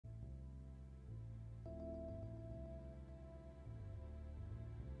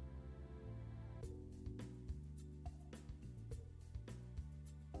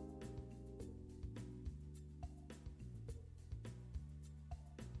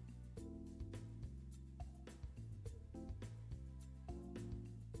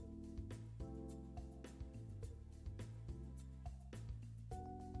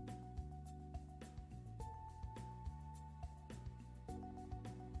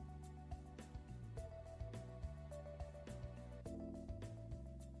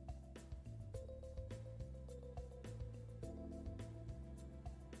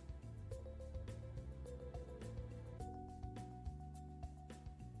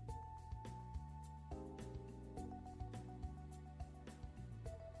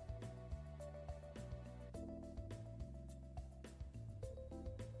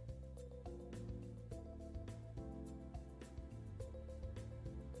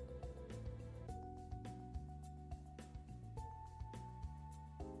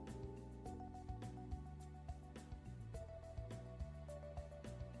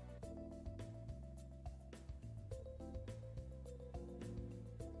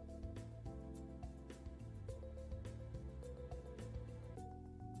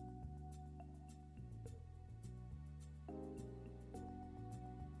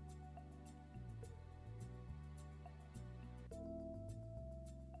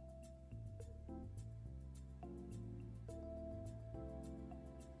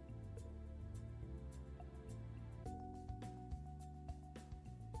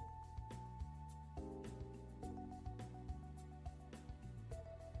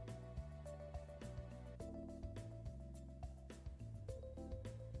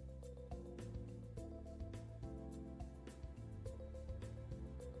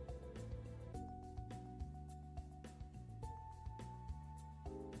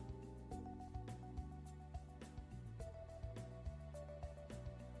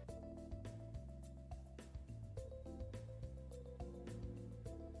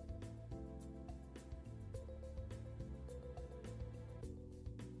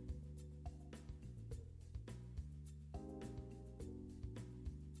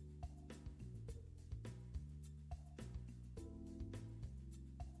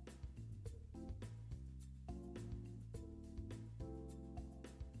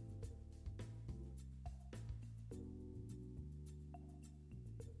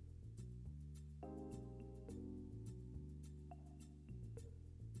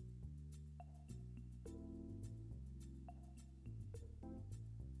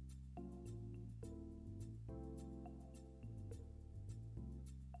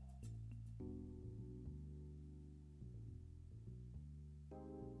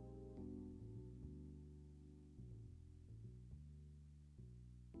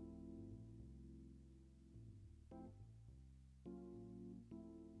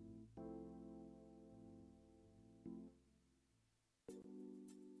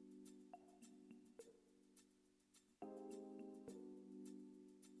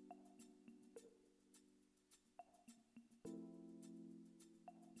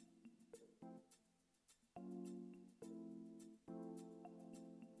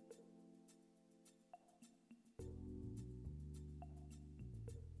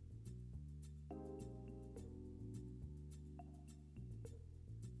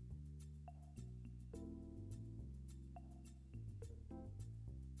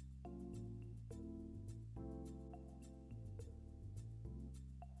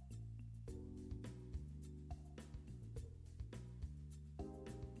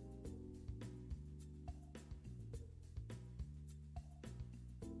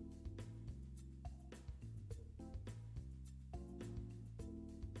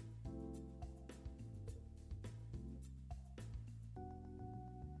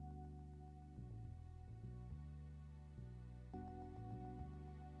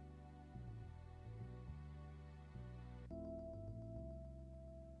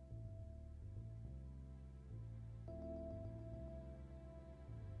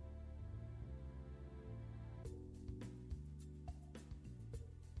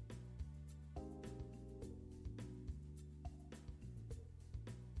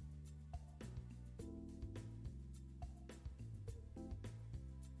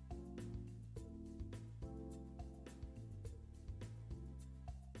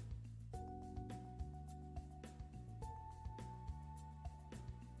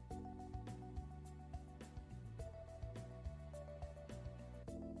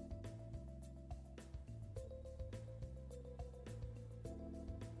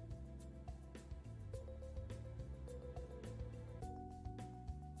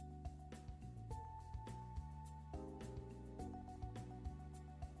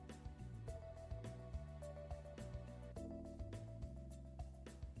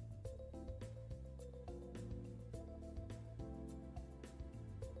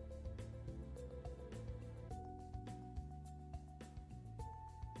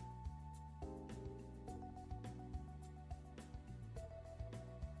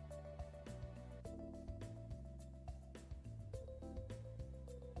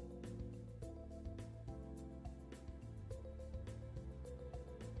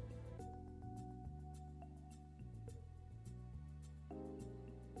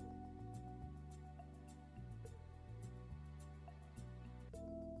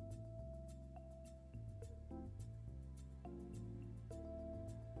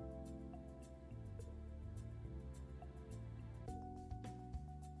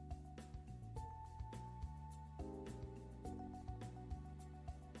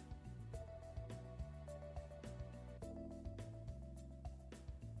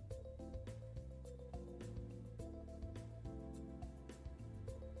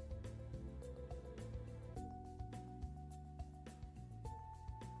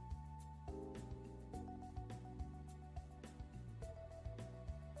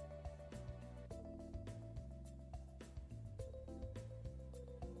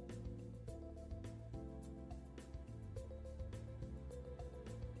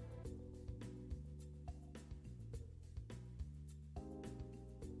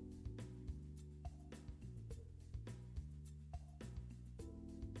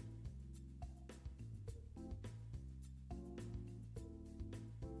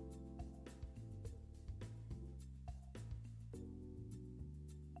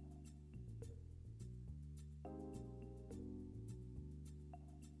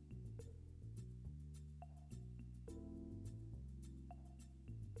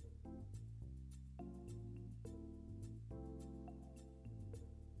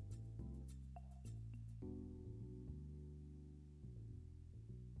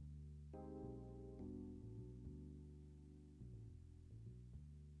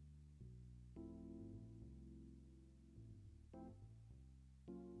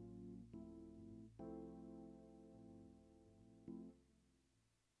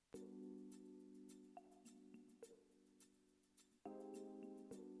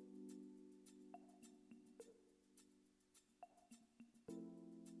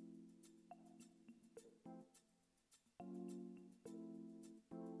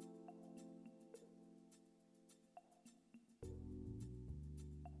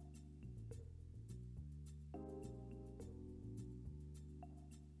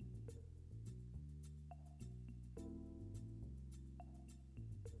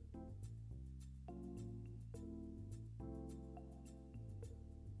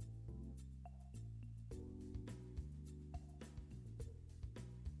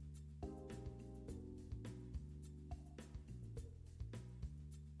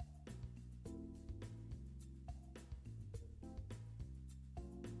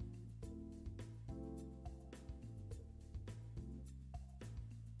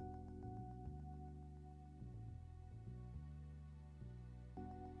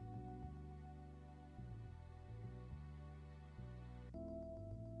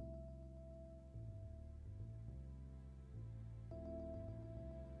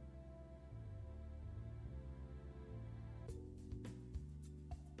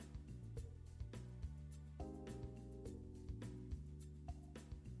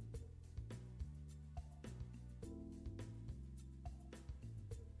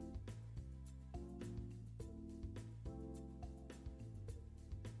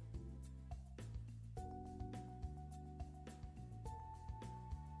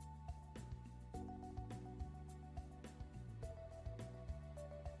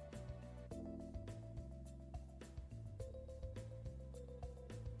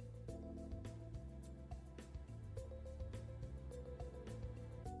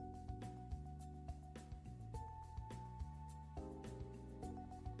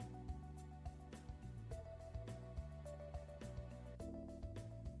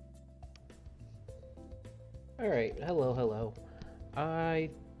Alright, hello.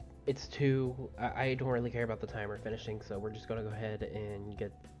 I it's 2. I don't really care about the timer finishing, so we're just gonna go ahead and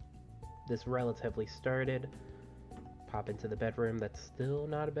get this relatively started. Pop into the bedroom that's still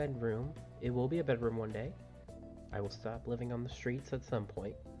not a bedroom. It will be a bedroom one day. I will stop living on the streets at some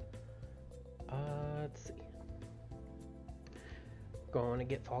point. Let's see. Going to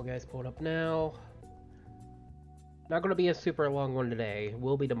get Fall Guys pulled up now. Not gonna be a super long one today.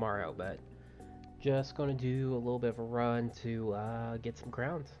 Will be tomorrow, but just gonna do a little bit of a run to get some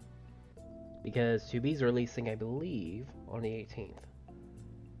crowns. Because 2B's releasing, I believe, on the 18th.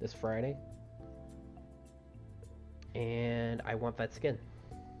 This Friday. And I want that skin.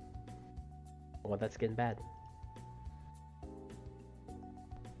 I want that skin bad.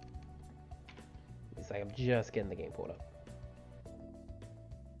 It's like I'm just getting the game pulled up.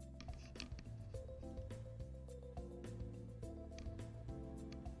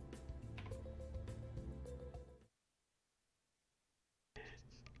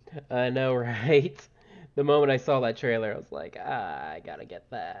 I know, right? The moment I saw that trailer, I was like, I gotta get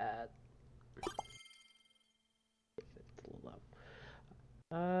that. It's a little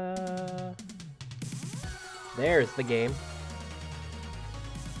low. There's the game.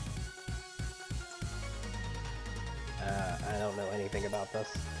 I don't know anything about this.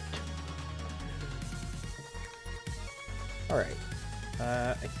 Alright.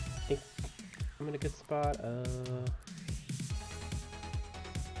 I think I'm in a good spot.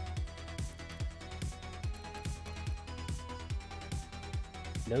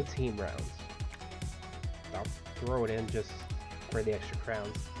 No team rounds. I'll throw it in just for the extra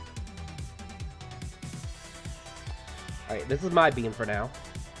crowns. Alright, this is my beam for now.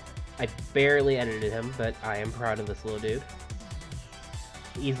 I barely edited him, but I am proud of this little dude.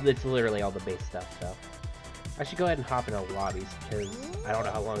 It's literally all the base stuff, though. I should go ahead and hop into lobbies, because I don't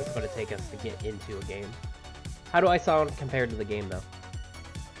know how long it's going to take us to get into a game. How do I sound compared to the game, though?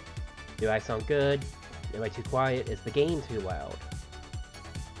 Do I sound good? Am I too quiet? Is the game too loud?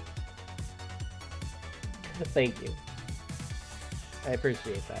 Thank you. I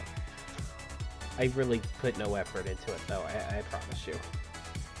appreciate that. I really put no effort into it, though, I promise you.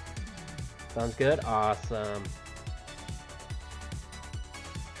 Sounds good? Awesome.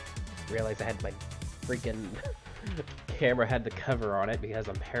 Realized I had my freaking camera had the cover on it because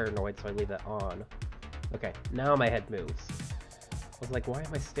I'm paranoid, so I leave it on. Okay, now my head moves. I was like, why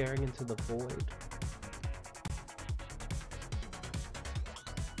am I staring into the void?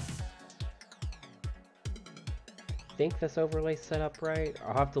 I think this overlay's set up right.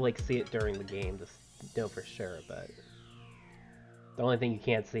 I'll have to like see it during the game to know for sure, but the only thing you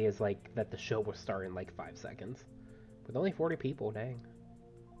can't see is like that the show will start in like 5 seconds. With only 40 people, dang.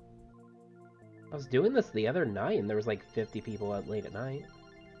 I was doing this the other night and there was like 50 people out late at night.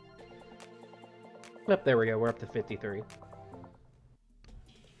 Up there we go, we're up to 53.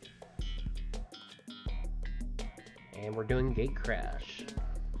 And we're doing Gate Crash.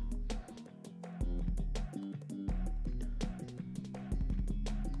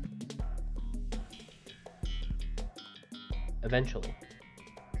 Eventually.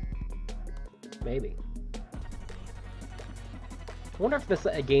 Maybe. I wonder if this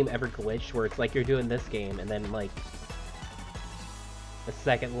game ever glitched where it's like you're doing this game and then like a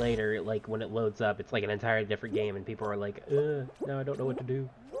second later, like when it loads up, it's like an entirely different game and people are like, now I don't know what to do.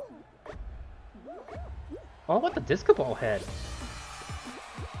 Oh, I want the disco ball head.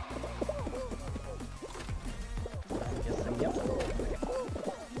 I'm guessing, yep.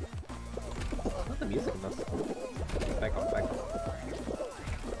 What's the music in this? Back off, back off.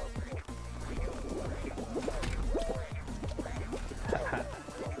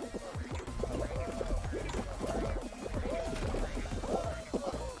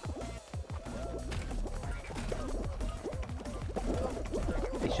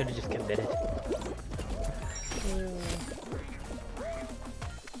 They should have just committed.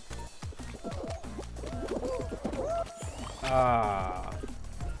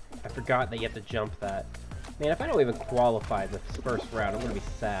 I forgot that you have to jump that. Man, if I don't even qualify this first round, I'm gonna be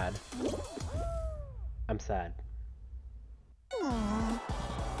sad. I'm sad.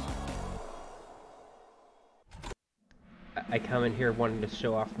 I come in here wanting to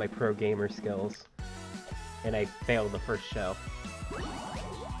show off my pro gamer skills, and I failed the first show.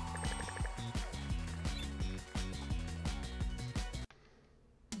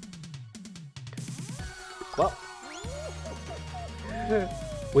 Well,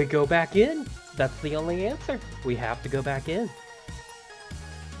 we go back in. That's the only answer. We have to go back in.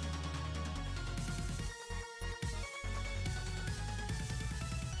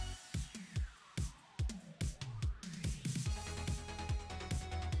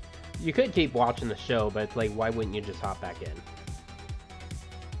 You could keep watching the show, but it's like, why wouldn't you just hop back in?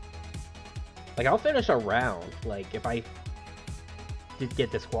 Like, I'll finish a round. Like, if I did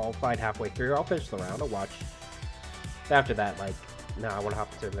get disqualified halfway through, I'll finish the round. I'll watch. After that, like, no, I want to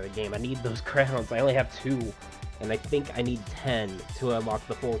hop into another game. I need those crowns. I only have 2, and I think I need 10 to unlock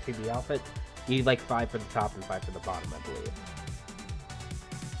the full 2B outfit. You need, like, 5 for the top and 5 for the bottom, I believe.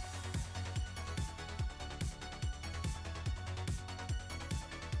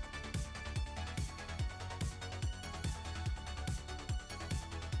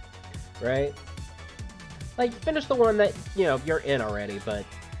 Right? Like, finish the one that, you know, you're in already, but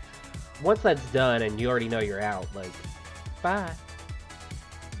once that's done and you already know you're out, like, bye.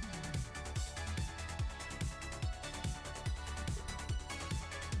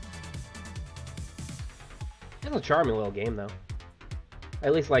 It's a charming little game, though. I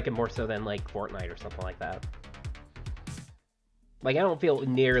at least like it more so than, like, Fortnite or something like that. Like, I don't feel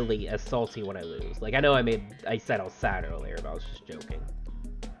nearly as salty when I lose. Like, I know I said I was sad earlier, but I was just joking.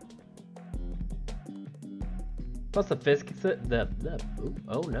 Plus the physics,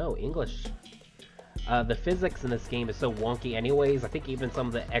 oh no, English. The physics in this game is so wonky anyways, I think even some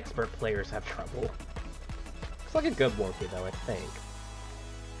of the expert players have trouble. It's like a good wonky though, I think.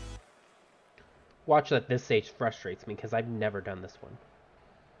 Watch at this stage frustrates me because I've never done this one.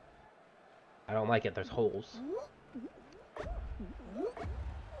 I don't like it, there's holes.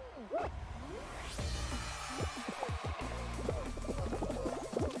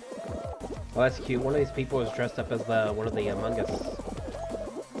 Well, that's cute. One of these people is dressed up as one of the Among Us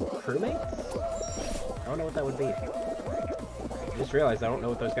crewmates? I don't know what that would be. I just realized I don't know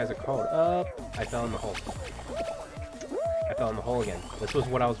what those guys are called. I fell in the hole. I fell in the hole again. This was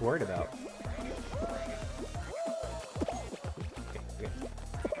what I was worried about.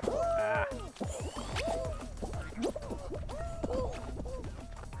 Ah.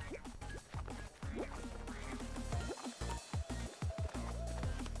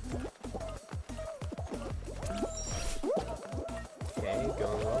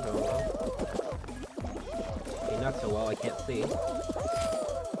 Not so well, I can't see. Yeah,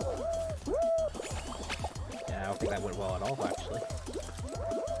 I don't think that went well at all, actually.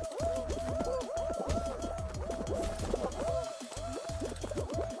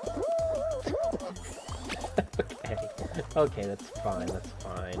 Okay. Okay, that's fine, that's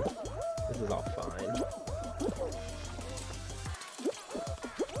fine. This is all fine.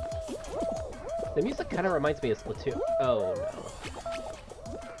 The music kind of reminds me of Splatoon. Oh, no.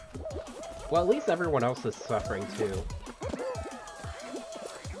 Well, at least everyone else is suffering, too.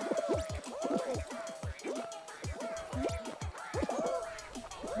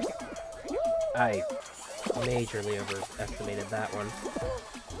 I majorly overestimated that one.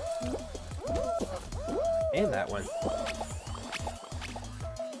 And that one.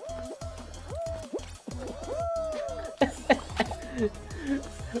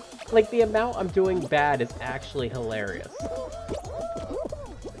 Like, the amount I'm doing bad is actually hilarious.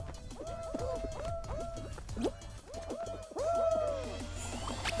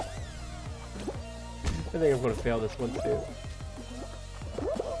 I think I'm gonna fail this one too.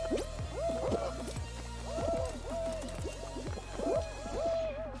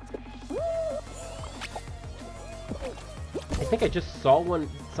 I think I just saw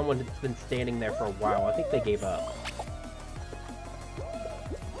someone that's been standing there for a while. I think they gave up.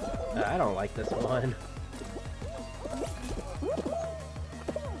 I don't like this one.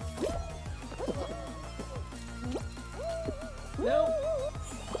 No.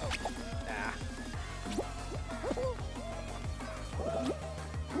 Ah.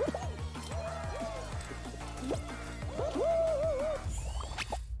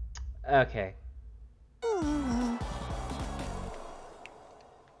 Okay.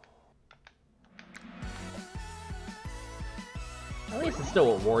 At least it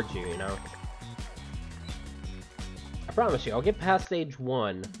still rewards you, you know? I promise you, I'll get past stage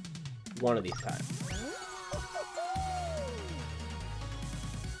 1 one of these times.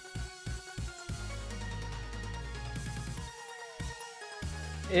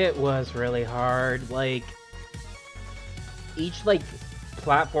 It was really hard, like, each, like,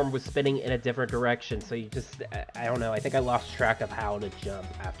 platform was spinning in a different direction, so you just, I don't know, I think I lost track of how to jump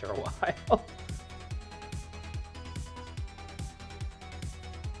after a while.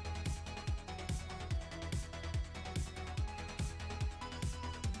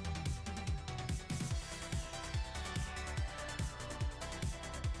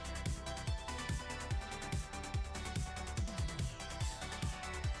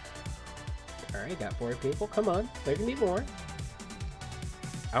 Alright, got 4 people. Come on, there can be more.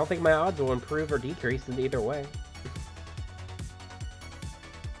 I don't think my odds will improve or decrease in either way.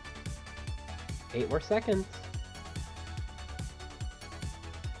 8 more seconds.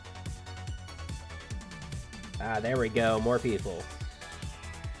 Ah, there we go. More people.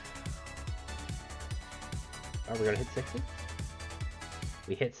 Oh, we're gonna hit 60?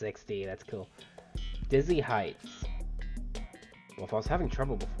 We hit 60. That's cool. Dizzy Heights. Well, if I was having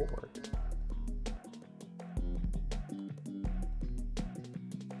trouble before...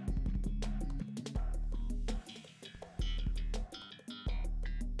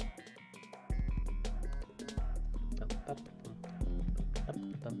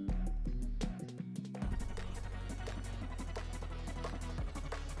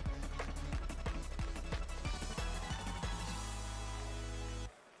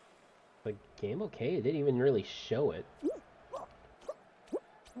 The game okay? It didn't even really show it.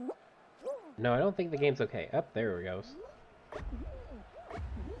 No, I don't think the game's okay. Up there it goes.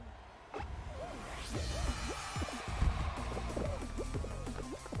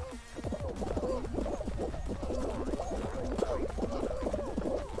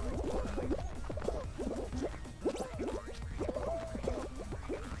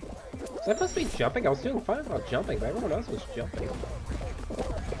 Was I supposed to be jumping? I was doing fine while jumping, but everyone else was jumping.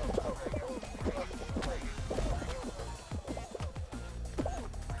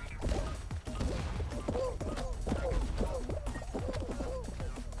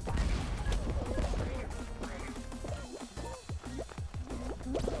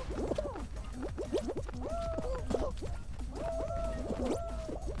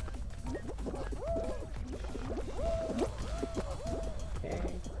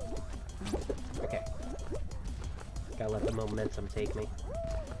 Gotta let the momentum take me.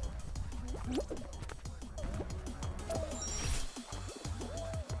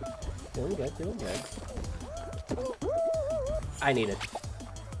 Doing good, doing good. I need to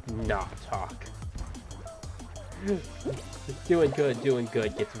not talk. Doing good.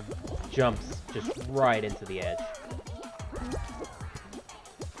 Gets jumps just right into the edge.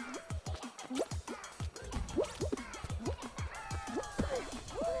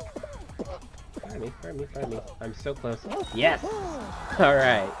 Find me. I'm so close. Yes!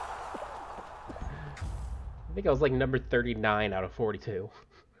 Alright. I think I was like number 39 out of 42.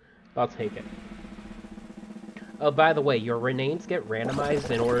 I'll take it. Oh, by the way, your names get randomized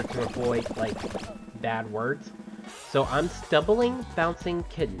in order to avoid, like, bad words. So I'm Stumbling Bouncing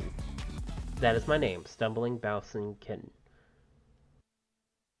Kitten. That is my name. Stumbling Bouncing Kitten.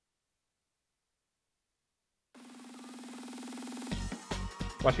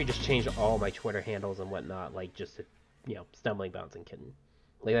 Watch me just change all my Twitter handles and whatnot, like, just to, you know, Stumbling Bouncing Kitten.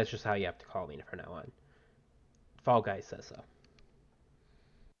 Like, that's just how you have to call me from now on. Fall Guys says so.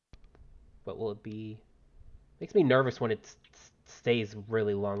 What will it be? Makes me nervous when it stays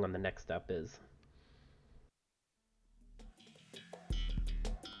really long on the next up is.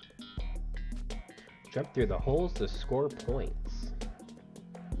 Jump through the holes to score points.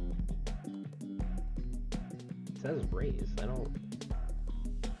 It says raise. I don't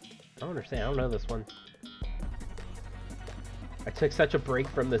understand. I don't know this one. I took such a break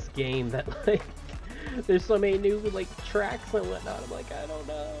from this game that, like, there's so many new, like, tracks and whatnot. I'm like, I don't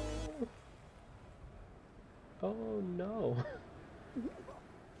know. Oh, no.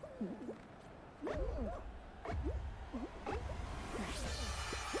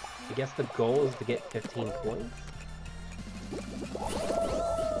 I guess the goal is to get 15 points.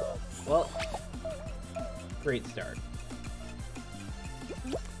 Well, great start.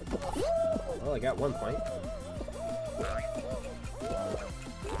 Well, I got 1 point.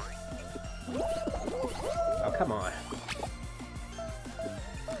 Oh, come on.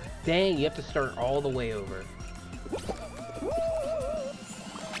 Dang, you have to start all the way over.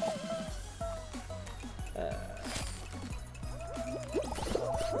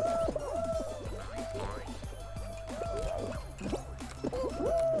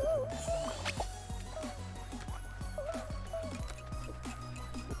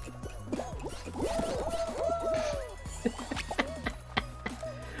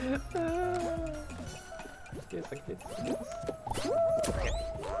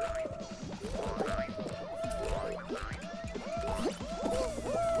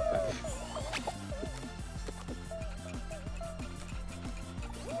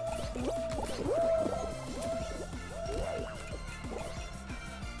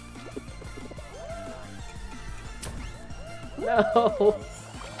 No!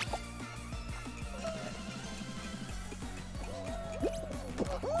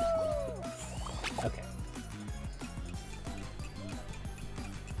 Okay.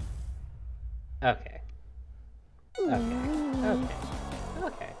 Okay.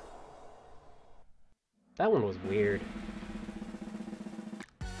 Okay. That one was weird.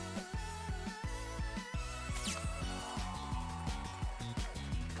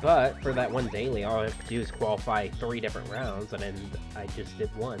 But for that one daily, all I have to do is qualify 3 different rounds, and then I just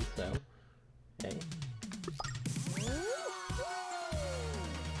did one, so hey.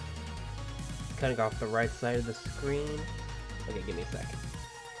 Cutting off the right side of the screen. Okay, give me a second.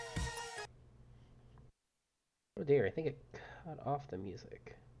 Oh dear, I think it cut off the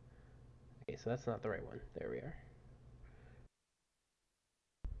music. Okay, so that's not the right one. There we are.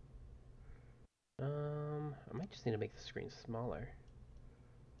 I might just need to make the screen smaller.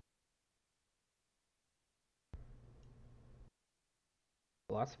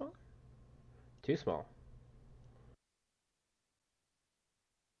 A lot small? Too small.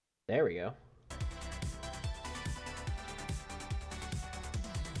 There we go.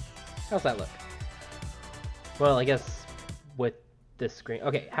 How's that look? Well, I guess with this screen.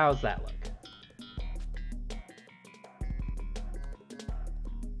 Okay, how's that look?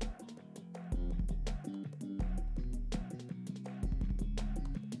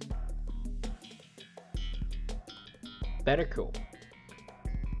 Better? Cool.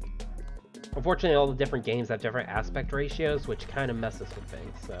 Unfortunately, all the different games have different aspect ratios, which kind of messes with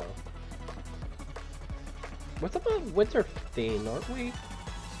things, so... What's up with winter theme? Aren't we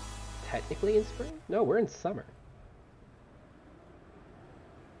technically in spring? No, we're in summer.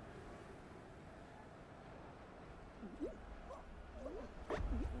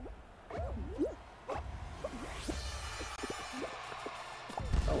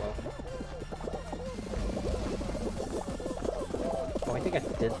 Oh well. Oh, I think I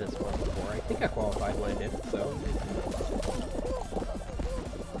did this one before. I think I qualified when I did, so...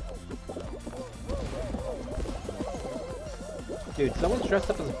 Dude, someone's dressed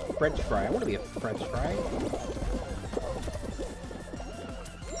up as a French fry. I want to be a French fry.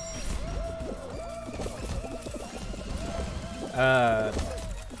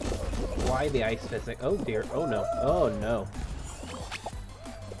 Why the ice physics? Oh dear. Oh no. Oh no.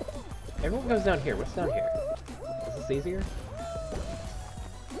 Everyone goes down here. What's down here? Is this easier?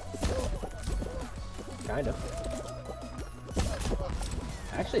 Kind of.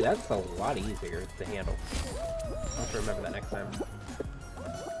 Actually, that's a lot easier to handle. I'll have to remember that next time.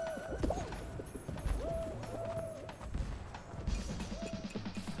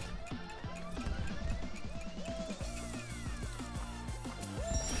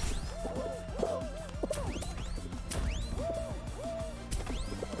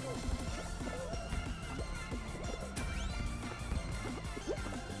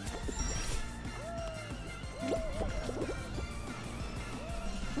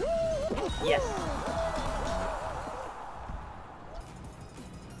 Yes!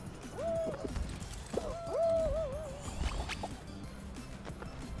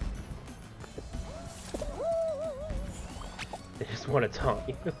 They just want to taunt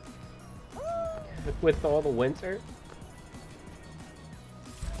you. With all the winter?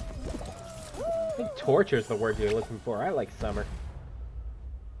 I think torture is the word you're looking for. I like summer.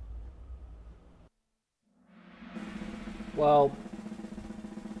 Well...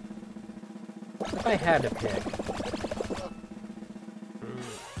 if I had to pick...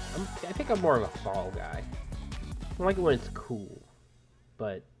 I think I'm more of a fall guy. I like it when it's cool,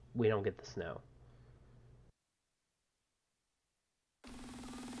 but we don't get the snow.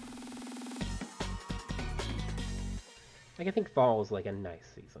 Like, I think fall is like a nice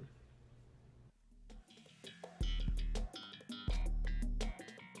season.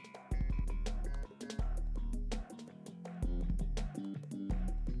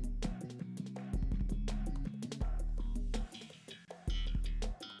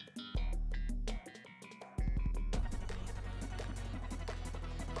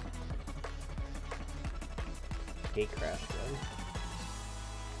 Gatecraft then.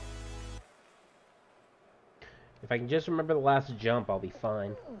 If I can just remember the last jump, I'll be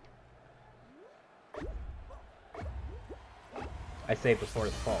fine. I say before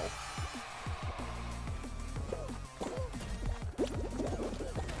the fall.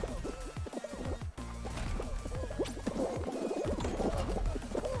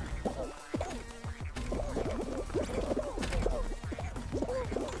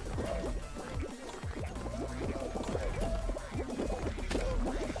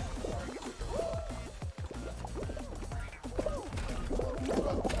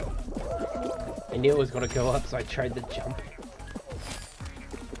 I knew it was going to go up, so I tried to jump.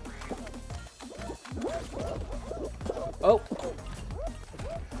 Oh!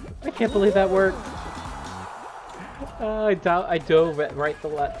 I can't believe that worked. I dove at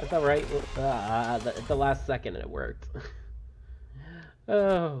the last second and it worked.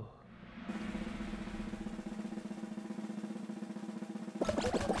 Oh.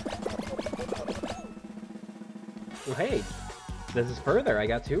 Well, hey, This is further. I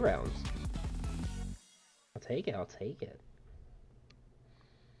got 2 rounds. I'll take it. I'll take it.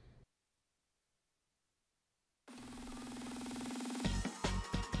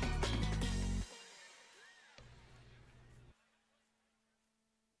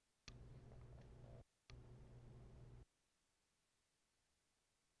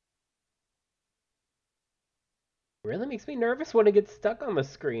 Really makes me nervous when it gets stuck on the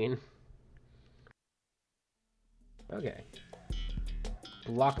screen. Okay.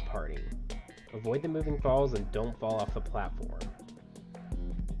 Block party. Avoid the moving falls and don't fall off the platform.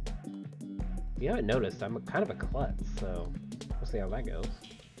 If you haven't noticed, I'm kind of a klutz, so we'll see how that goes.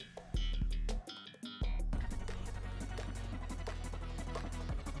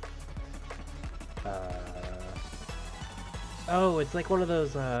 Oh, it's like one of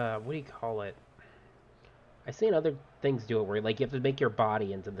those, what do you call it? I've seen other things do it where, like, you have to make your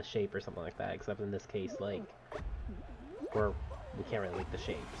body into the shape or something like that, except in this case, like, where we can't really make the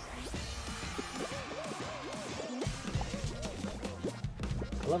shapes.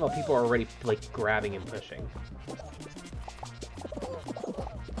 I love how people are already, like, grabbing and pushing.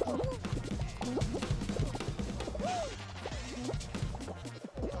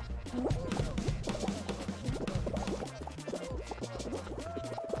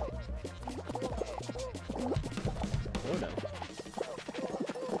 Oh no.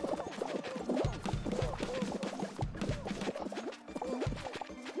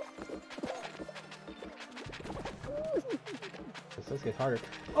 This gets harder.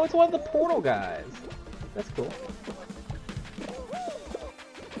 Oh, it's one of the portal guys! That's cool.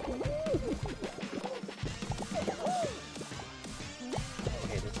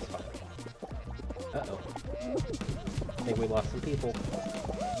 Okay, this is fun. Uh-oh. I think we lost some people.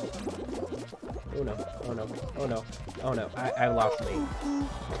 Oh no, oh no, oh no, oh no, I lost me.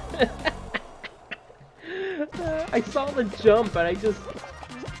 I saw the jump, and I did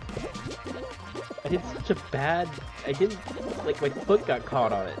such a bad... I didn't... Like, my foot got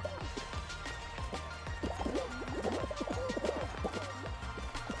caught on it.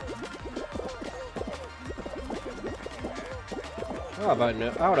 I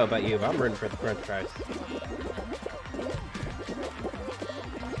don't know about you, but I'm rooting for the french fries.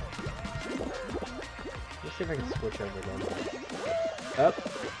 Let's see if I can switch over them. Oh,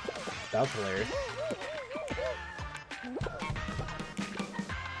 that was hilarious.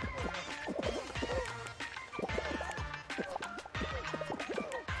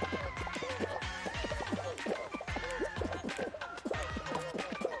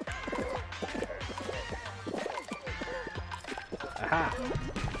 Aha!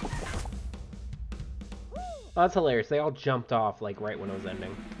 Oh, that's hilarious. They all jumped off, like, right when it was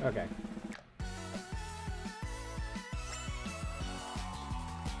ending. Okay.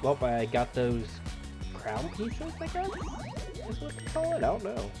 Well, I got those crown pieces, I guess? Is what they call it? I don't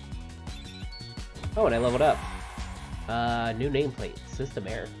know. Oh, and I leveled up. New nameplate. System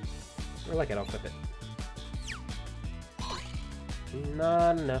error. Or like it, I'll equip it.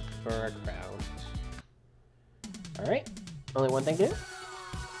 Not enough for a crown. Alright. Only one thing to do.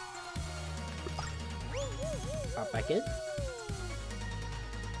 Hop back in.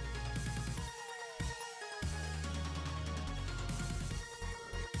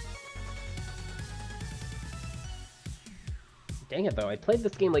 Dang it though, I played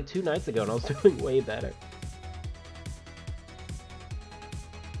this game like 2 nights ago and I was doing way better.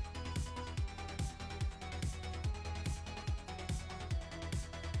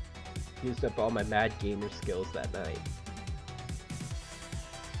 Used up all my mad gamer skills that night.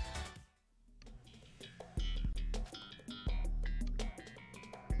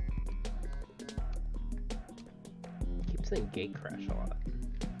 Gate crash a lot.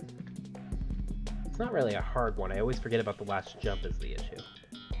 It's not really a hard one. I always forget about the last jump is the issue.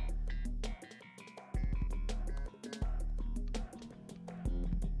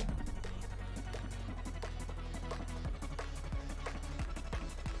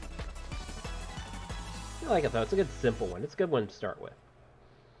 I like it though. It's a good simple one. It's a good one to start with.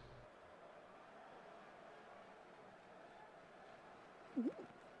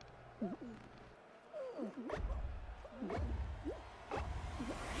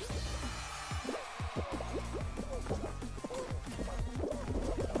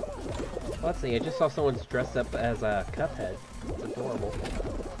 Let's see, I just saw someone's dressed up as a Cuphead. It's adorable.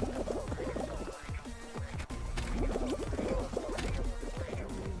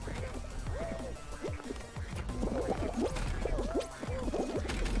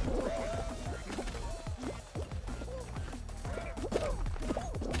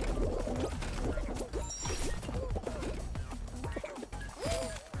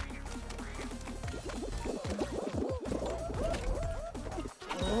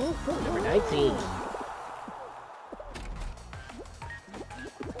 Number 19.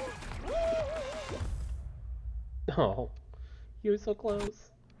 Oh, you were so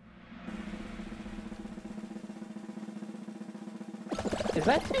close. Is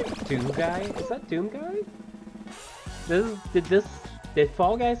that Doom Guy? Is that Doom Guy? Did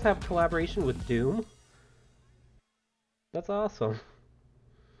Fall Guys have collaboration with Doom? That's awesome.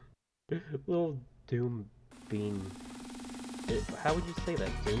 Little Doom Bean. How would you say that?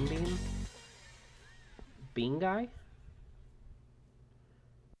 Doom Bean? Bean Guy?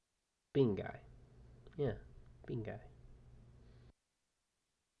 Bean Guy. Yeah, Bean Guy.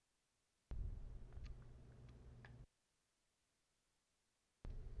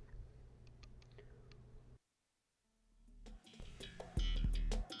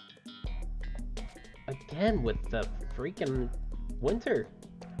 Again with the freaking winter.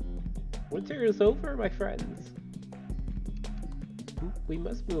 Winter is over, my friends. We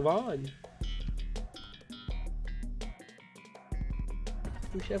must move on.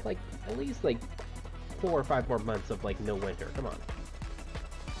 We should have like at least like 4 or 5 more months of like no winter. Come on.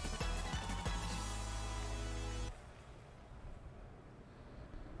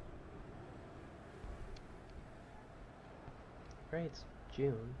 Right, it's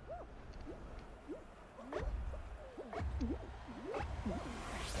June. I'm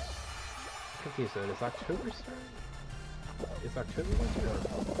confused though. Does October start? Is October winter?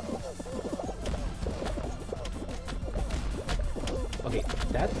 Okay,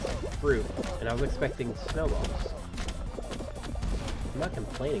 that's fruit, and I was expecting snowballs. I'm not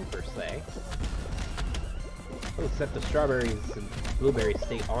complaining per se. Oh, except the strawberries and blueberries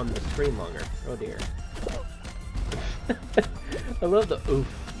stay on the screen longer. Oh dear. I love the oof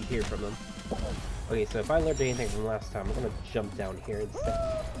you hear from them. Okay, so if I learned anything from last time, I'm gonna jump down here instead.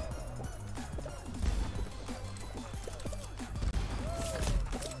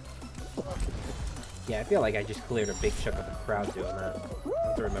 Yeah, I feel like I just cleared a big chunk of the crowd doing that. I'll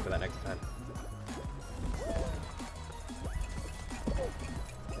have to remember that next time.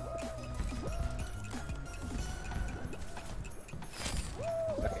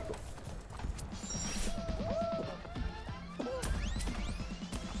 Okay, cool.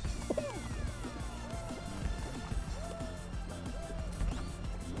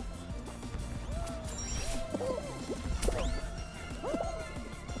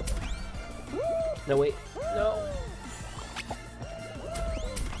 No, wait. No.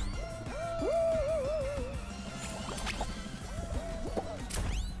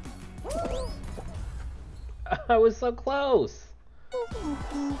 I was so close.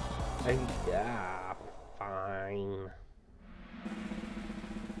 Yeah, fine.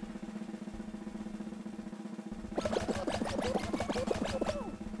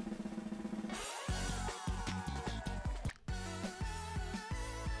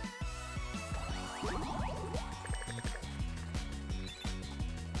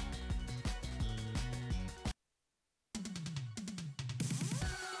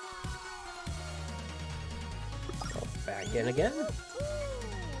 Back in again.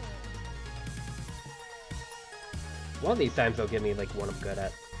 One of these times they'll give me like one I'm good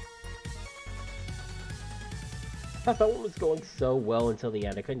at. I thought that one was going so well until the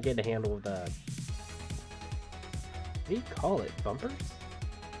end. I couldn't get a handle of the... What do you call it? Bumpers?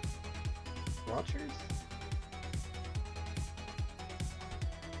 Launchers?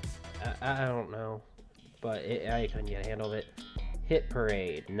 I don't know. But I couldn't get a handle of it. Hit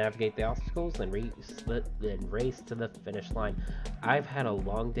parade. Navigate the obstacles and race to the finish line. I've had a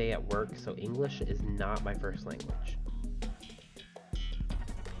long day at work, so English is not my first language.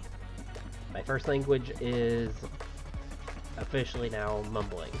 My first language is officially now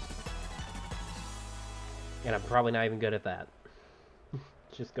mumbling. And I'm probably not even good at that.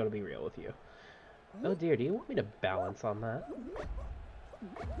 Just gonna be real with you. Oh dear, do you want me to balance on that?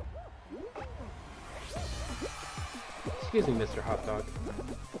 Excuse me, Mr. Hot Dog.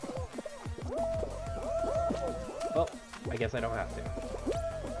 Well, I guess I don't have to.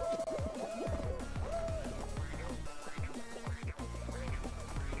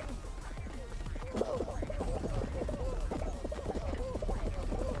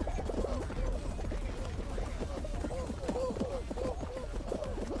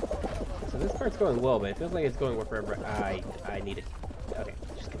 So this part's going well, but it feels like it's going wherever I need it. Okay,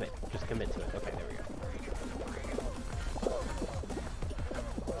 just commit to it. Okay, there we go.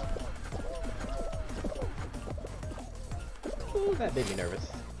 Ooh, that made me nervous.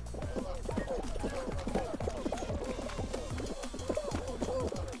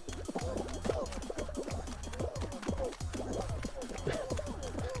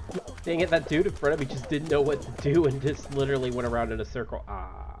 Dang it, that dude in front of me just didn't know what to do and just literally went around in a circle.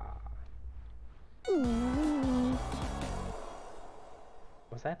 Ah.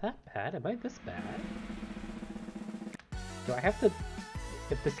 Was that bad? Am I this bad? Do I have to...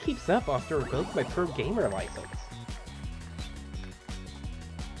 If this keeps up, I'll have to revoke my pro gamer license.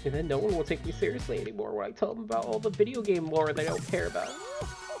 And then no one will take me seriously anymore when I tell them about all the video game lore they don't care about.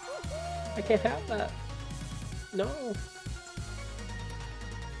 I can't have that. No.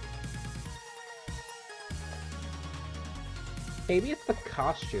 Maybe it's the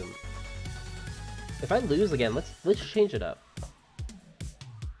costume. If I lose again, let's change it up.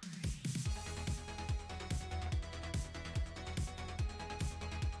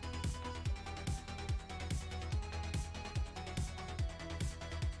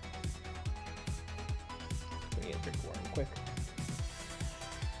 Let me get drink water real quick.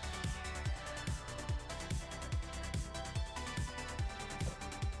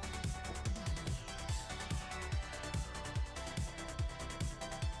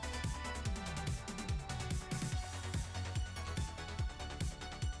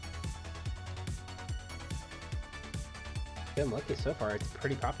 Been lucky so far, it's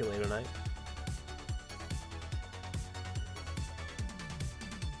pretty popular tonight.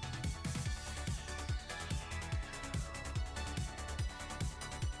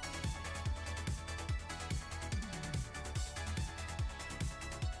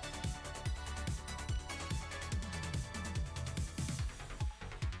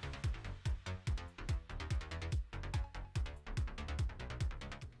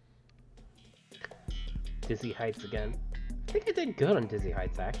 Dizzy Heights again. I think I did good on Dizzy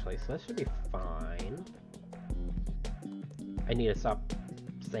Heights, actually, so that should be fine. I need to stop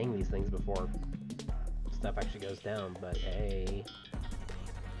saying these things before stuff actually goes down, but hey.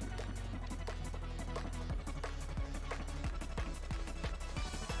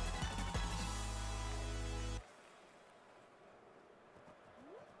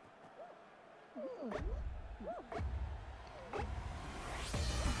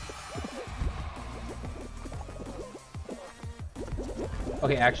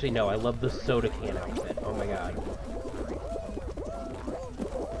 Okay, actually, no, I love the soda can outfit. Oh my god.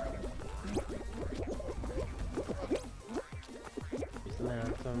 Use the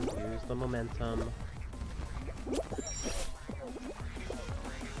momentum, use the momentum.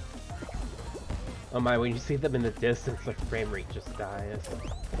 Oh my, when you see them in the distance, the frame rate just dies.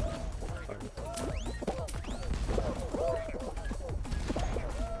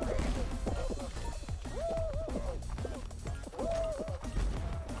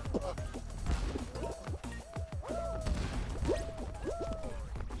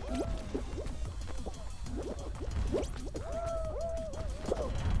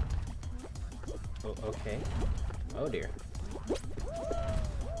 Okay. Oh dear.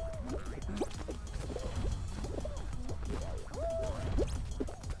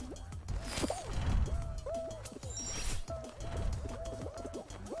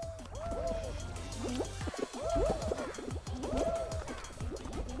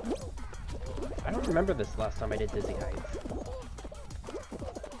 I don't remember this last time I did Dizzy Heights.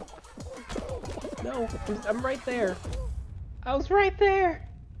 No, I'm right there. I was right there.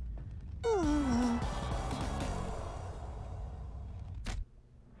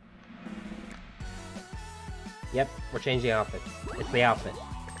 Yep, we're changing outfits. It's the outfit.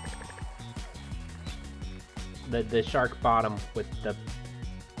 The shark bottom with the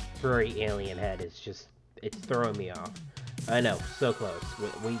furry alien head is just, it's throwing me off. I know, so close.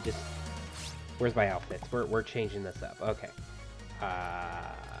 We just, where's my outfits? We're changing this up. Okay.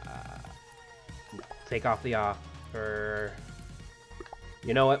 Take off the offer.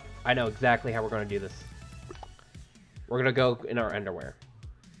 You know what? I know exactly how we're going to do this. We're going to go in our underwear.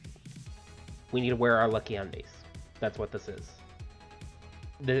 We need to wear our Lucky Undies. That's what this is.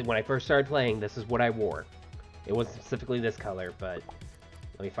 When I first started playing, this is what I wore. It wasn't specifically this color, but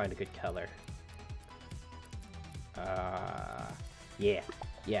let me find a good color. Yeah.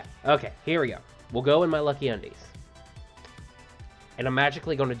 Okay, here we go. We'll go in my Lucky Undies. And I'm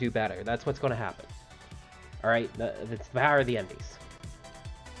magically going to do better. That's what's going to happen. Alright, it's the power of the undies.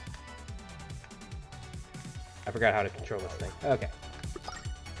 I forgot how to control this thing. Okay.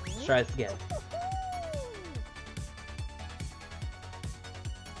 Let's try this again.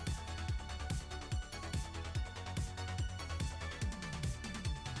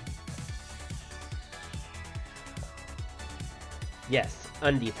 Yes,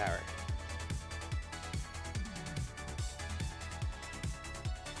 undie power.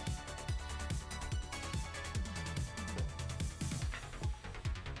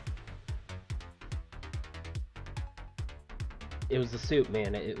 It was the suit,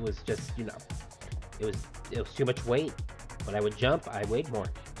 man. It was just, you know, it was too much weight. When I would jump, I weighed more.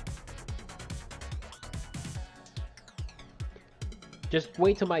 Just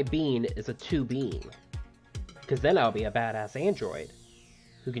wait till my bean is a 2 bean. Because then I'll be a badass android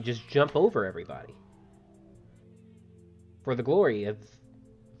who can just jump over everybody. For the glory of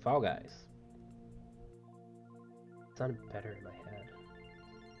Fall Guys. It sounded better in my head.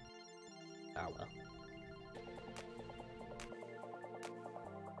 Oh well.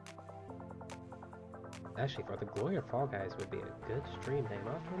 Actually, for the glory of Fall Guys would be a good stream name.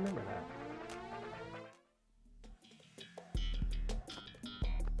 I'll have to remember that.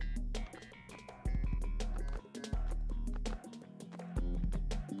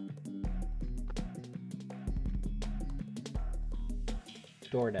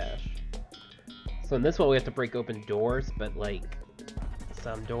 DoorDash. So in this one we have to break open doors, but like,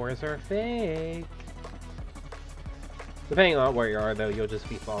 some doors are fake. Depending on where you are though, you'll just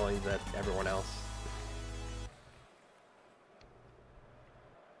be following everyone else.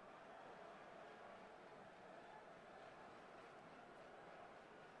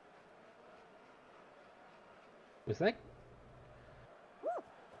 Was that?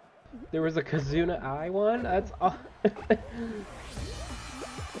 There was a Kazuna Eye one? That's all.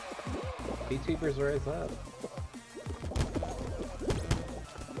 VTubers rise up.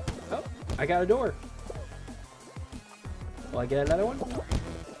 Oh, I got a door. Will I get another one?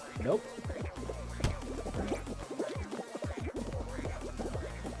 Nope.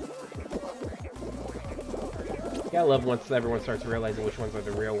 Yeah, I love once everyone starts realizing which ones are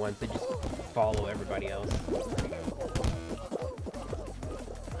the real ones, they just follow everybody else.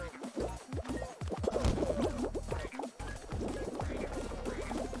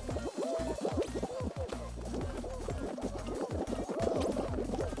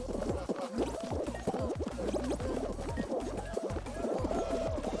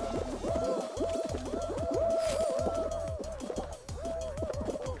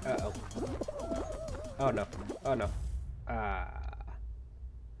 Uh-oh. Oh no. Oh no. I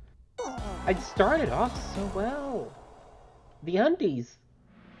started off so well. The undies.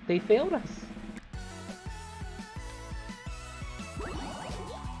 They failed us.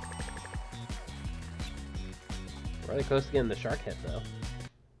 Really close to getting the shark hit though.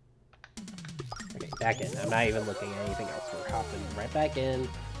 Okay, back in. I'm not even looking at anything else. We're hopping right back in.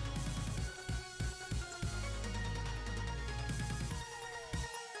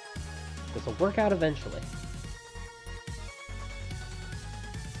 This will work out eventually.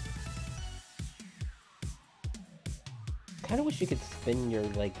 I kinda wish you could spin your,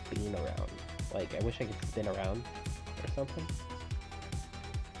 like, bean around. Like, I wish I could spin around or something.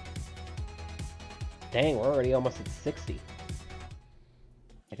 Dang, we're already almost at 60.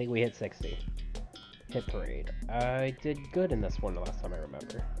 I think we hit 60. Hit parade. I did good in this one the last time I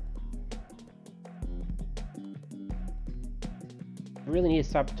remember. I really need to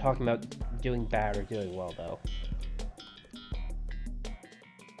stop talking about doing bad or doing well, though.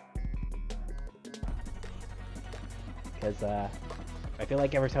 Because, I feel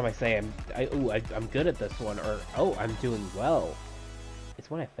like every time I say I'm good at this one, or, oh, I'm doing well, it's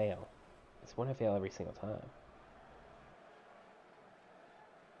when I fail. It's when I fail every single time.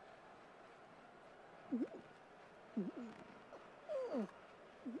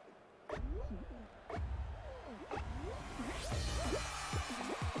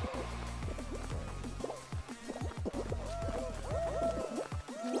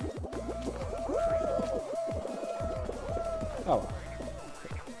 Oh.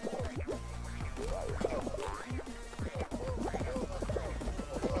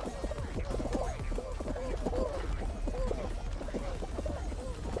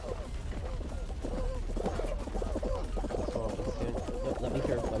 Let me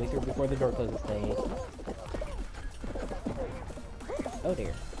through before the door closes, dang. Oh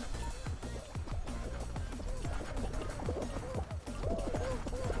dear.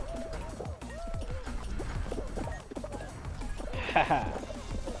 Haha.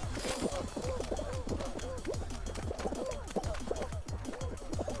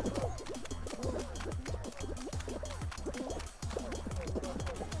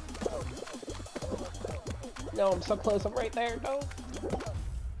 No, I'm so close, I'm right there, no!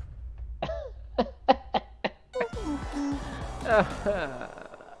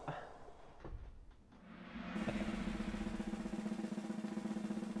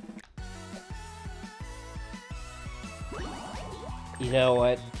 You know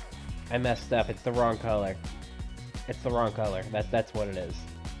what? I messed up. It's the wrong color. It's the wrong color. That's what it is.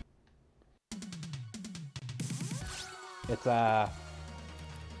 It's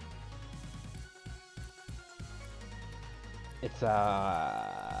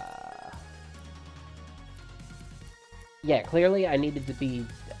yeah, clearly I needed to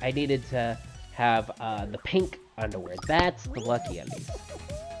have the pink underwear. That's the Lucky Undies.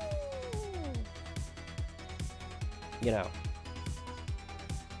 You know.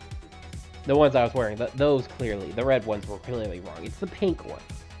 The ones I was wearing, those clearly, the red ones were clearly wrong. It's the pink ones.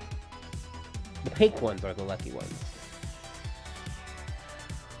 The pink ones are the lucky ones.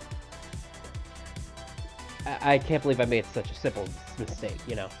 I can't believe I made such a simple mistake,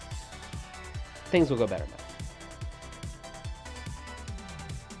 you know. Things will go better now.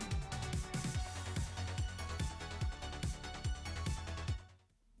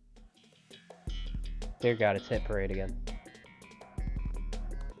 Dear God, it's Hit Parade again.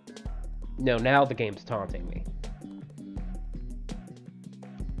 No, now the game's taunting me.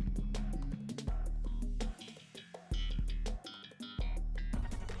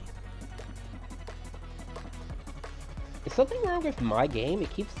 Is something wrong with my game?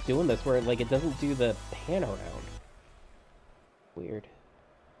 It keeps doing this where like it doesn't do the pan around. Weird.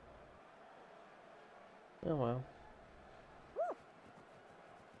 Oh well.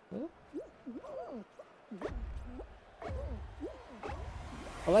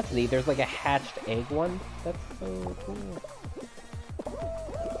 Oh, that's neat. There's like a hatched egg one. That's so cool.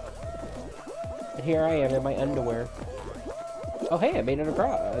 And here I am in my underwear. Oh, hey, I made it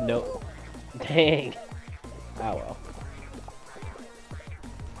across. No. Dang. Oh, well.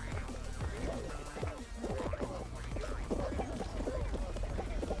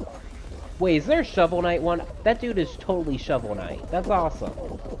 Wait, is there a Shovel Knight one? That dude is totally Shovel Knight. That's awesome.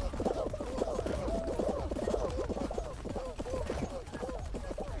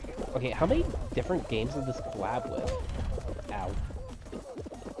 Okay, how many different games did this collab with? Ow.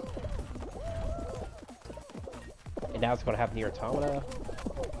 And now it's going to have Nier Automata.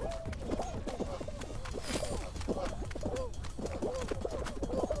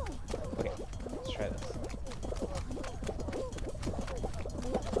 Okay, let's try this.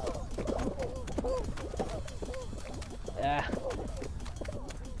 Ah.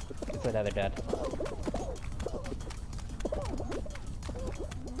 It's another dead.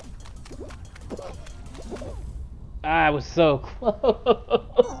 I was so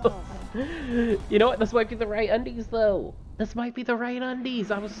close. You know what? This might be the right undies, though. This might be the right undies.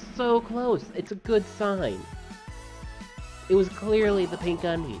 I was so close. It's a good sign. It was clearly the pink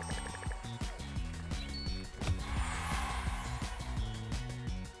undies.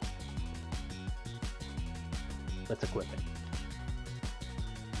 Let's equip it.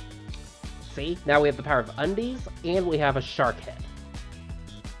 See? Now we have the power of undies, and we have a shark head.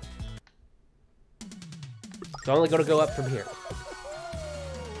 It's only going to go up from here.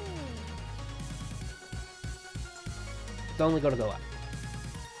 It's only going to go up.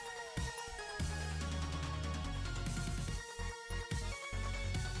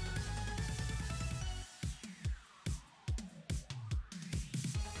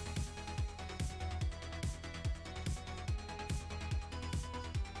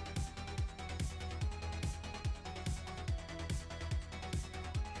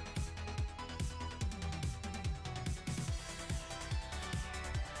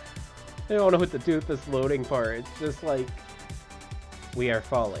 I don't know what to do with this loading part. It's just like, we are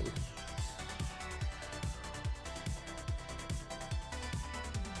falling.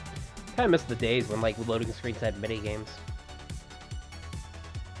 Kinda miss the days when like loading screens had mini games.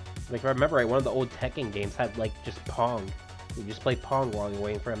 Like if I remember right, one of the old Tekken games had like just Pong. You just play Pong while you're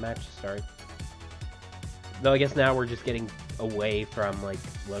waiting for a match to start. Though I guess now we're just getting away from like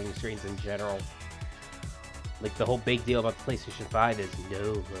loading screens in general. Like, the whole big deal about the PlayStation 5 is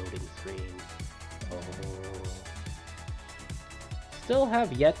no loading screens. Oh. Still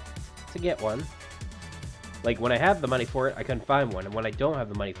have yet to get one. Like, when I have the money for it, I couldn't find one. And when I don't have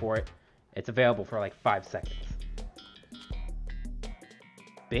the money for it, it's available for like 5 seconds.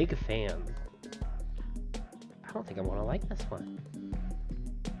 Big fan. I don't think I want to like this one.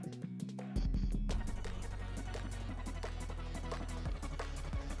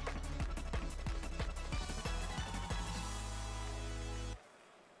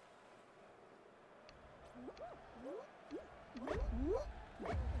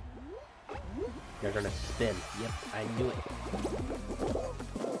 They're gonna spin. Yep, I knew it.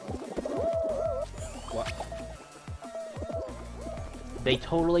 What? They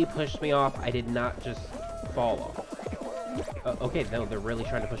totally pushed me off. I did not just fall off. Okay, no, they're really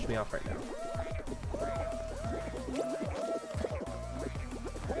trying to push me off right now.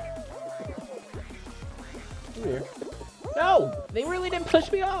 Here. No! They really didn't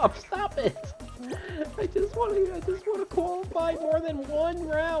push me off! Stop it! I just want to qualify more than one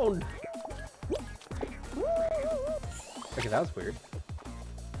round. Okay, that was weird.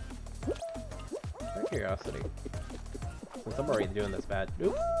 Out of curiosity. Since I'm already doing this bad.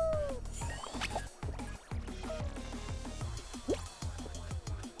 Oop.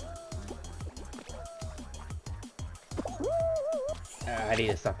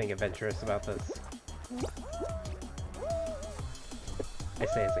 need to stop being adventurous about this. I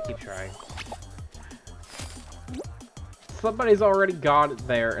say as I keep trying. Somebody's already gone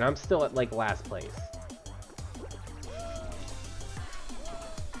there, and I'm still at, like, last place.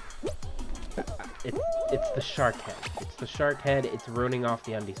 It's the shark head. It's the shark head. It's ruining off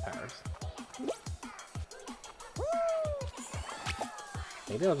the Undy's powers.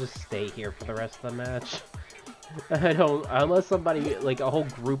 Maybe I'll just stay here for the rest of the match. I don't... Unless somebody, like, a whole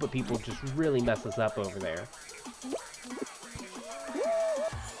group of people just really messes up over there.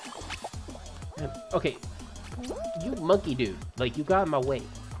 Okay. You monkey dude. Like, you got in my way.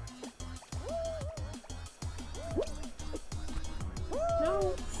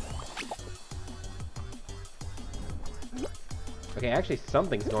 No. Okay, actually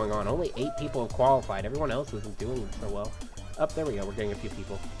something's going on. Only 8 people have qualified. Everyone else isn't doing so well. Up, there we go. We're getting a few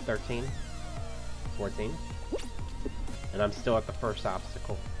people. 13. 14. And I'm still at the first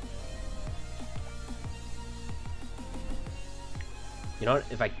obstacle. You know what?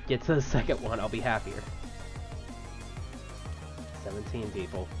 If I get to the second one, I'll be happier. 17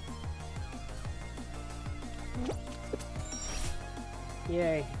 people.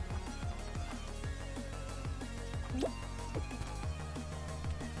 Yay.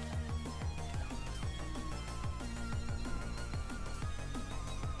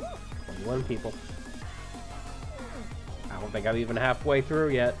 One people. I don't think I'm even halfway through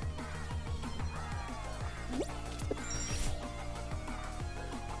yet.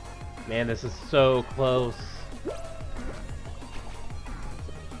 Man, this is so close.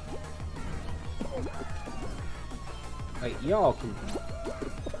 Like, y'all can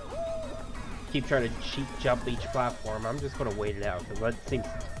keep trying to cheat jump each platform. I'm just gonna wait it out, because that seems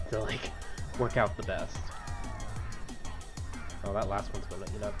to, like, work out the best. Oh, that last one's gonna,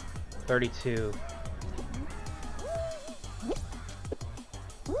 you know, 32.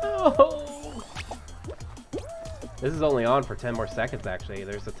 No! This is only on for 10 more seconds, actually.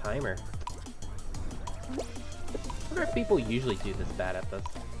 There's a timer. I wonder if people usually do this bad at this.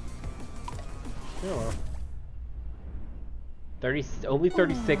 Oh well. Only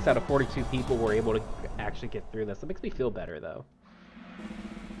 36 out of 42 people were able to actually get through this. It makes me feel better, though.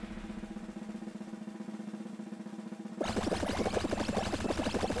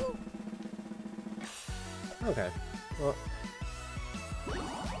 Okay. Well...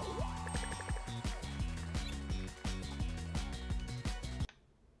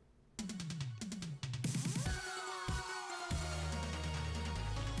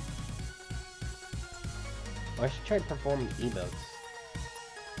 I should try to perform the emotes.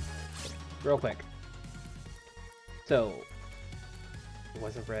 Real quick. So, it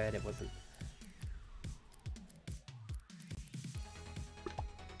wasn't red, it wasn't...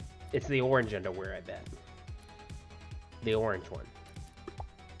 It's the orange underwear, I bet. The orange one.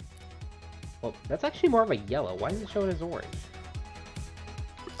 Well, that's actually more of a yellow. Why is it showing as orange?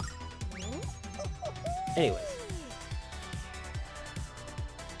 Anyways.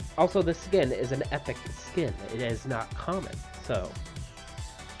 Also, the skin is an epic skin. It is not common, so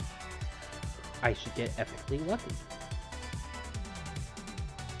I should get epically lucky.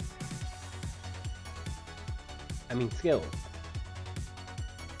 I mean, skill.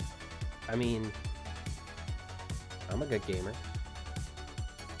 I mean, I'm a good gamer.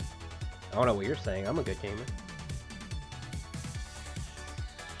 I don't know what you're saying. I'm a good gamer.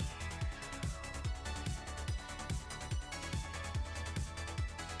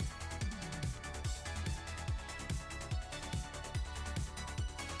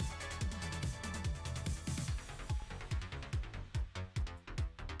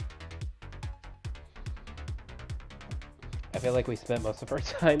 I feel like we spent most of our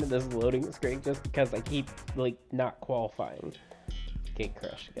time in this loading screen just because I keep, like, not qualifying. Gate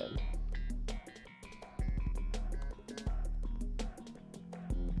crash again.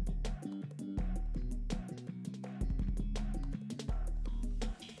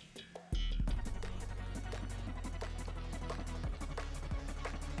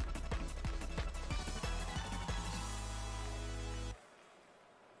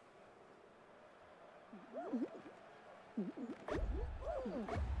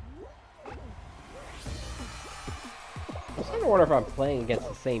 I wonder if I'm playing against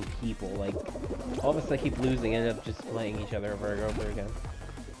the same people. Like, all of us that keep losing end up just playing each other over and over again.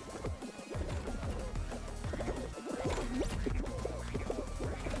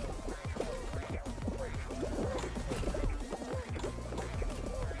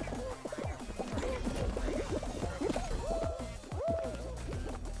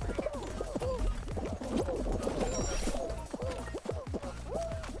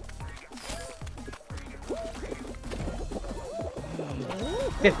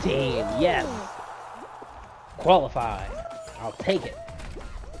 15, yes! Qualified. I'll take it.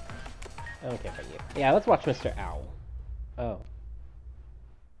 I don't care about you. Yeah, let's watch Mr. Owl. Oh.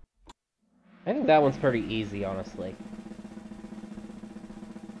 I think that one's pretty easy, honestly.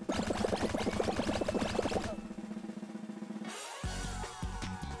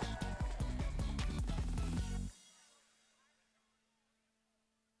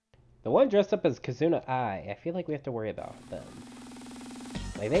 The one dressed up as Kazuna I feel like we have to worry about them.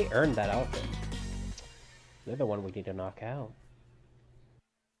 Like, they earned that outfit. They're the one we need to knock out.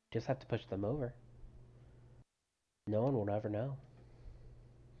 Just have to push them over. No one will ever know.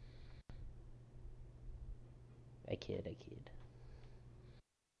 I kid.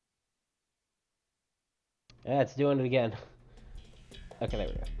 Yeah, it's doing it again. Okay, there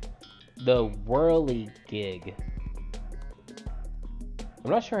we go. The Whirligig. I'm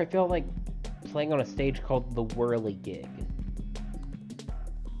not sure I feel like playing on a stage called the Whirligig.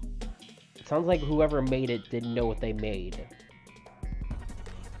 It sounds like whoever made it didn't know what they made.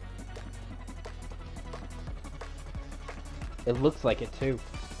 It looks like it too.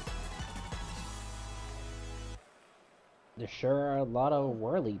 There sure are a lot of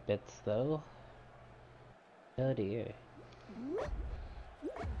whirly bits though. Oh dear.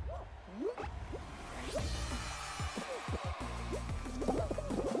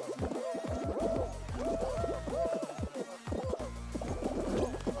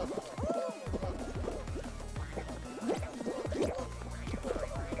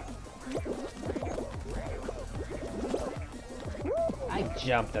 I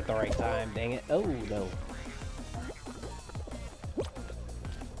jumped at the right time, dang it. Oh no.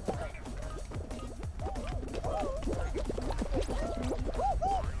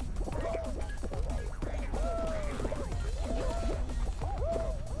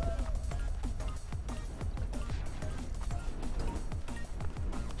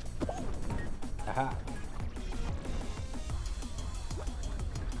 Aha.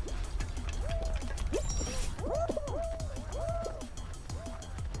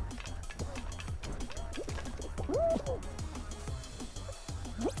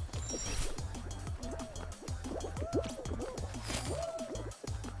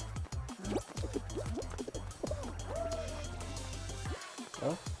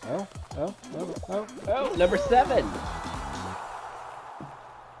 Oh, number 7!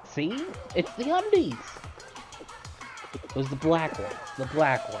 See? It's the undies! It was the black ones. The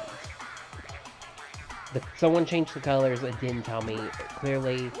black ones. Someone changed the colors and didn't tell me.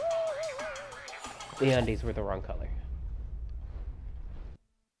 Clearly, the undies were the wrong color.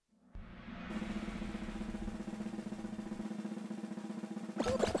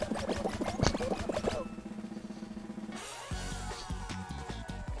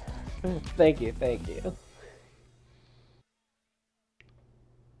 Thank you.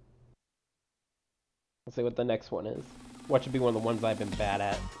 Let's see what the next one is. What should be one of the ones I've been bad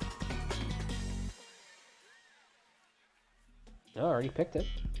at? Oh, I already picked it.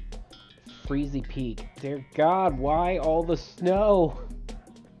 Freezy Peak. Dear God, why all the snow?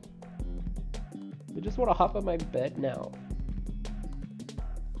 I just want to hop on my bed now.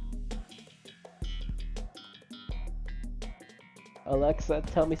 Alexa,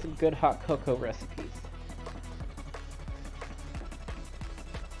 tell me some good hot cocoa recipes.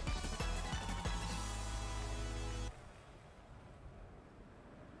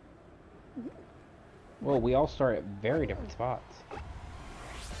 Well, we all start at very different spots.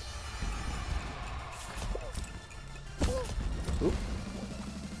 Oop.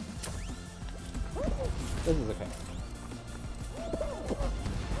 This is okay.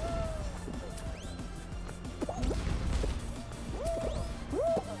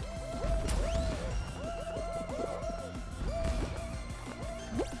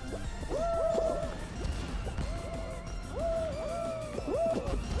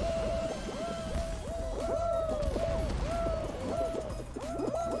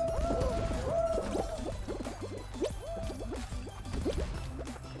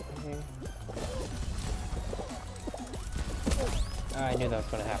 I knew that was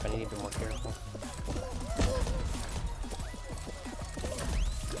going to happen. I need to be more careful.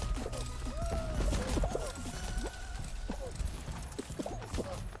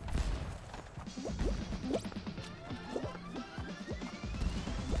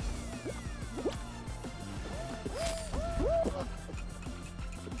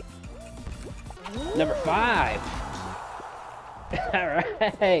 Number 5. All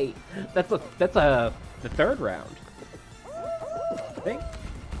right. That's the third round. I think.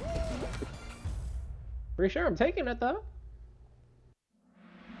 Pretty sure I'm taking it though.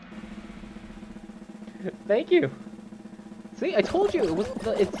 Thank you. See, I told you,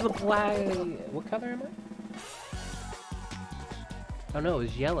 it's the black... What color am I? Oh no, it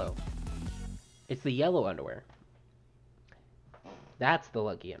was yellow. It's the yellow underwear. That's the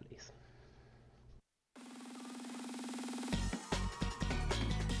lucky undies.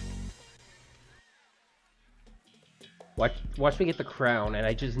 Watch me get the crown, and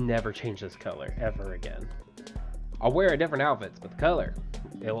I just never change this color, ever again. I'll wear different outfits, but the color,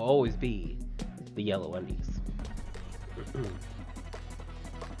 it will always be the yellow undies.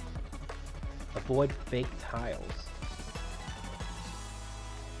 Avoid fake tiles.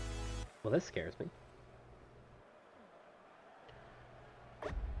 Well, this scares me.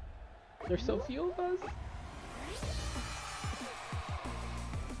 There's so few of us.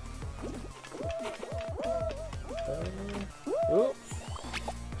 Oh.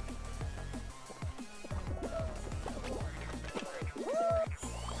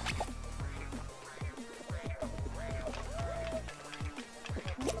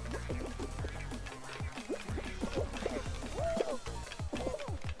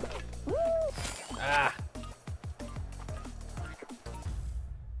 Ah.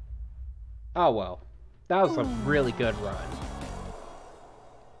 Oh well. That was a really good run.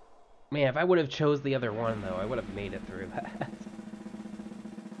 Man, if I would have chose the other one, though, I would have made it through that.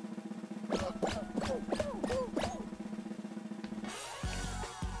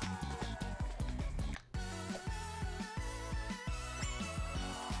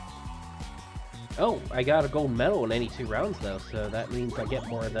 Oh, I got a gold medal in any 2 rounds, though, so that means I get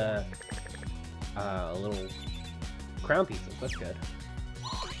more of the little crown pieces. That's good.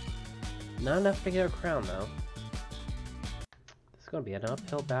 Not enough to get a crown, though. It's gonna be an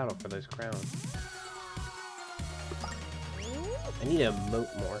uphill battle for those crowns. I need to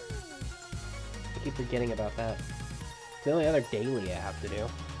emote more. I keep forgetting about that. It's the only other daily I have to do.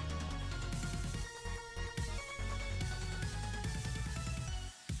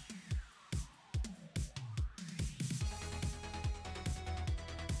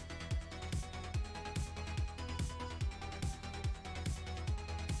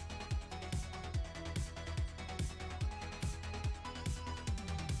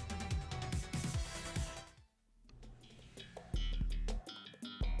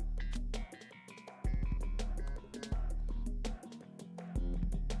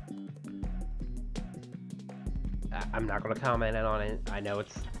 I'm not going to comment on it. I know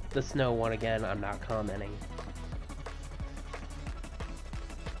it's the snow one again. I'm not commenting.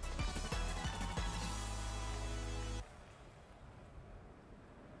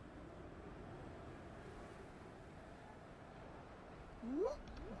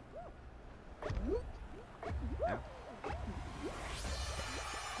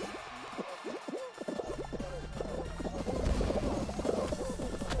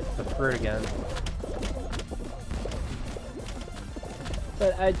 The fruit again.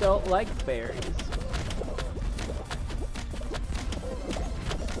 But I don't like berries.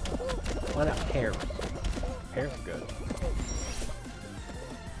 Why not pears? Pears are good.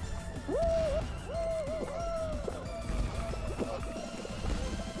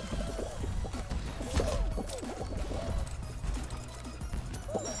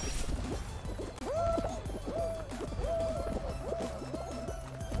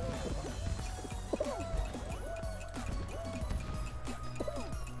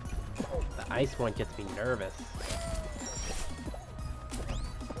 Ice one gets me nervous.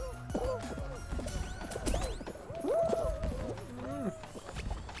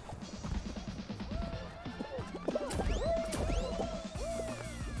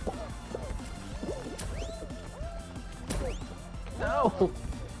 No!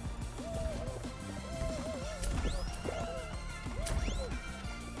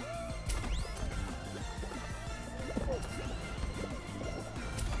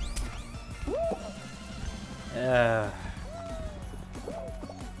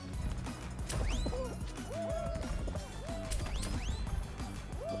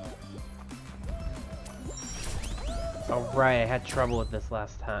 Oh right, I had trouble with this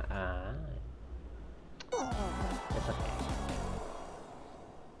last time. It's okay.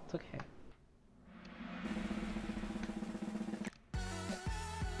 It's okay.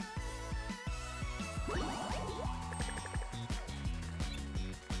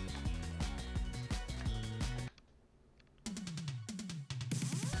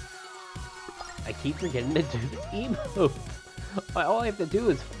 I keep forgetting to do the emotes. All I have to do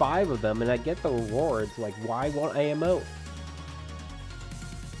is 5 of them and I get the rewards. Like, why won't I emote?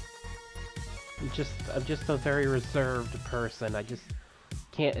 I'm just a very reserved person. I just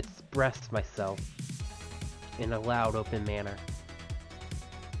can't express myself in a loud, open manner.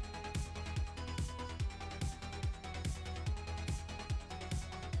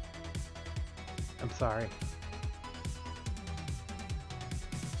 sorry.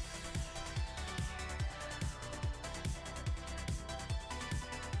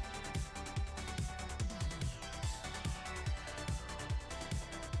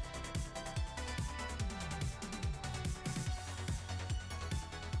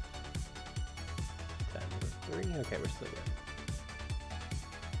 Okay, we're still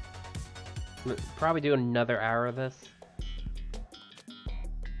good. Probably do another hour of this.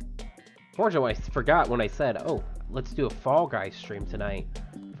 Fortunately, I forgot when I said, oh, let's do a Fall Guys stream tonight.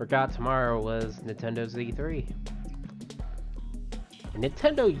 Forgot tomorrow was Nintendo's E3. And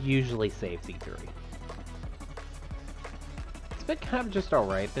Nintendo usually saves E3. It's been kind of just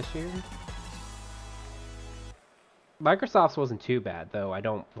alright this year. Microsoft's wasn't too bad, though. I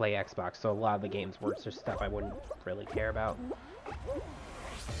don't play Xbox, so a lot of the games were just stuff I wouldn't really care about.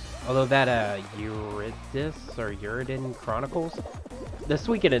 Although that, Uridin Chronicles, the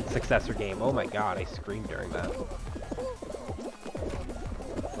Suikoden successor game, oh my god, I screamed during that.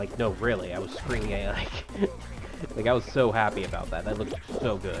 Like, no, really, I was screaming, like, I was so happy about that. That looked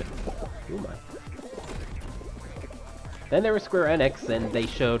so good. Oh my. Then there was Square Enix, and they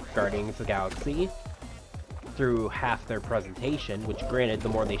showed Guardians of the Galaxy through half their presentation, which granted, the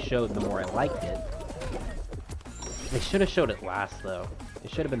more they showed, the more I liked it. They should have showed it last, though. It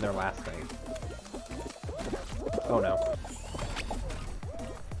should have been their last thing. Oh no.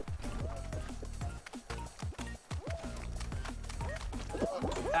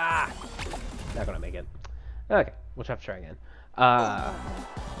 Ah! Not gonna make it. Okay, we'll have to try again.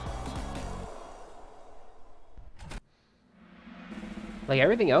 Like,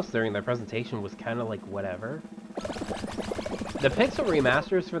 everything else during their presentation was kind of like whatever. The pixel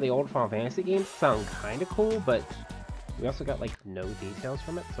remasters for the old Final Fantasy games sound kind of cool, but we also got, like, no details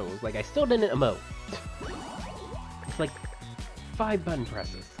from it, so it was like, I still didn't emote. It's like 5 button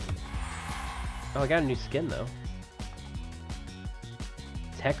presses. Oh, I got a new skin, though.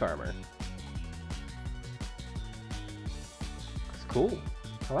 Tech armor. It's cool.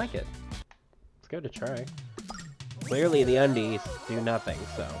 I like it. Let's give it a try. Clearly the undies do nothing,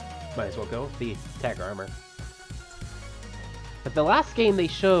 so might as well go with the tech armor. But the last game they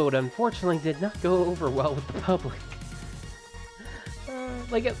showed, unfortunately, did not go over well with the public.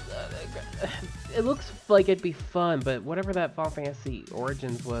 It looks like it'd be fun, but whatever that Final Fantasy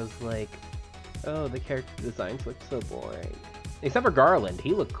Origins was like, oh, the character designs look so boring. Except for Garland,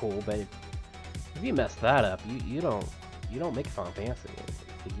 he looked cool, but if you mess that up, you don't make Final Fantasy.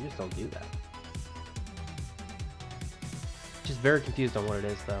 You just don't do that. Just very confused on what it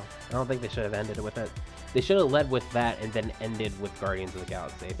is, though. I don't think they should have ended with it. They should have led with that and then ended with Guardians of the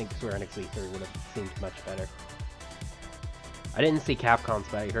Galaxy. I think Square Enix E3 would have seemed much better. I didn't see Capcom's,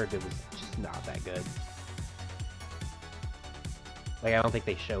 but I heard it was just not that good. Like, I don't think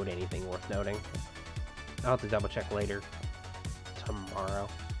they showed anything worth noting. I'll have to double check later. Tomorrow.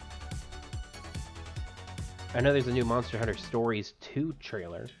 I know there's a new Monster Hunter Stories 2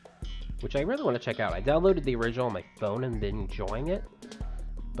 trailer, which I really want to check out. I downloaded the original on my phone and been enjoying it,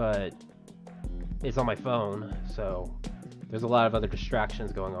 but it's on my phone, so there's a lot of other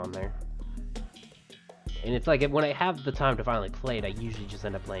distractions going on there. And it's like, when I have the time to finally play it, I usually just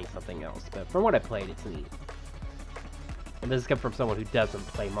end up playing something else. But from what I played, it's neat. And this is coming from someone who doesn't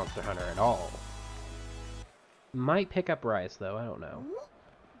play Monster Hunter at all. Might pick up Rise, though, I don't know.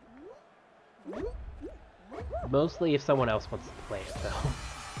 Mostly if someone else wants to play it, though.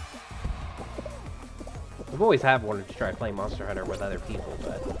 I've always have wanted to try playing Monster Hunter with other people,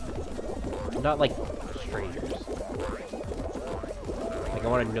 but not like strangers. Like, I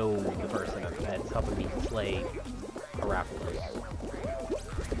want to know the person that's helping me play Arapalos.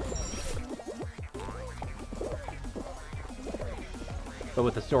 But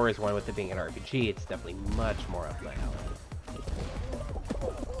with the Stories one, with it being an RPG, it's definitely much more up my alley.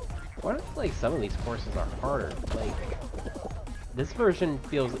 Why don't, like, some of these courses are harder? Like, this version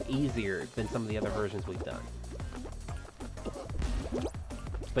feels easier than some of the other versions we've done.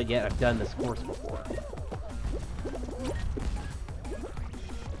 But yet, I've done this course before.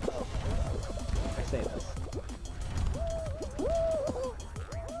 I say this.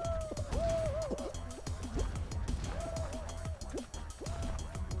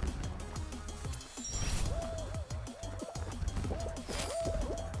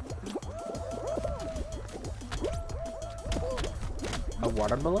 A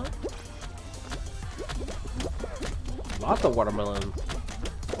watermelon? Lots of watermelons.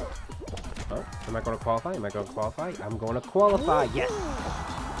 Oh, am I going to qualify? Am I going to qualify? I'm going to qualify! Yes!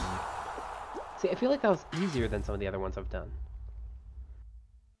 See, I feel like that was easier than some of the other ones I've done.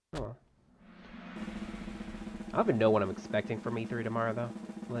 Oh well. I don't even know what I'm expecting from E3 tomorrow, though.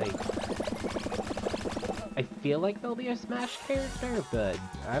 Like, I feel like there'll be a Smash character, but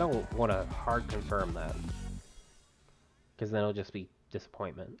I don't want to hard confirm that. Because then it'll just be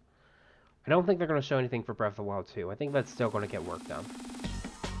disappointment. I don't think they're going to show anything for Breath of the Wild 2. I think that's still going to get work done.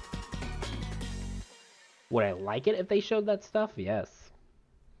 Would I like it if they showed that stuff? Yes.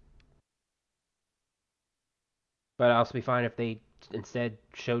 But I'd also be fine if they instead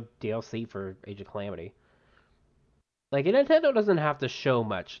showed DLC for Age of Calamity. Like, Nintendo doesn't have to show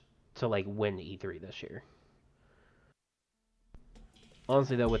much to, like, win E3 this year.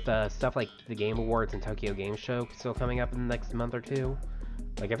 Honestly, though, with stuff like the Game Awards and Tokyo Game Show still coming up in the next month or two,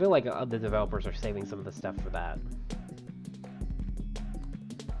 like, I feel like the developers are saving some of the stuff for that.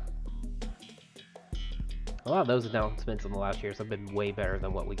 A lot of those announcements in the last years have been way better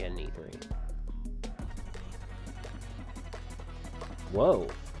than what we get in E3. Whoa.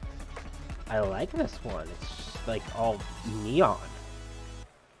 I like this one. It's just, like, all neon.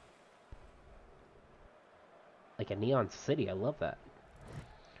 Like a neon city. I love that.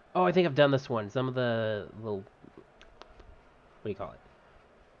 Oh, I think I've done this one. Some of the little... What do you call it?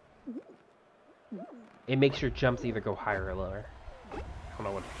 It makes your jumps either go higher or lower. I don't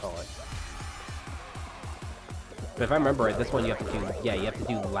know what to call it. But if I remember right, this one you have to do... Yeah, you have to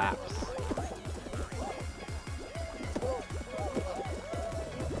do laps.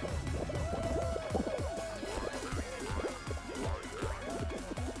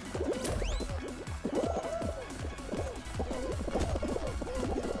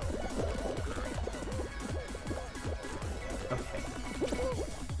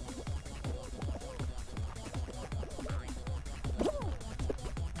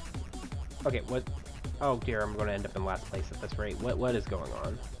 Okay, what? Oh dear, I'm going to end up in last place at this rate. What is going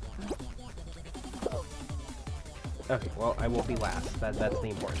on? Okay, well, I will be last. That's the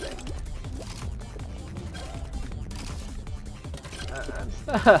important thing. I'm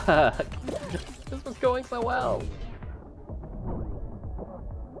stuck! This was going so well!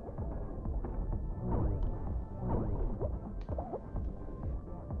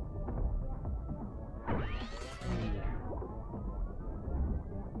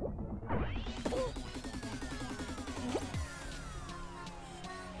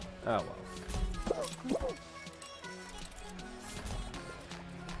 Oh well.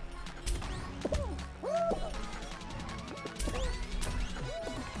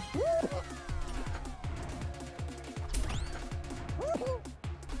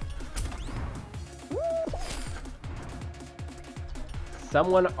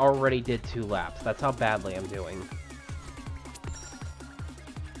 Someone already did 2 laps. That's how badly I'm doing.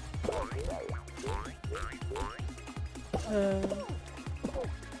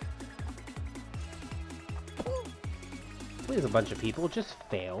 Please, a bunch of people just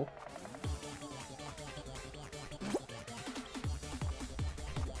fail.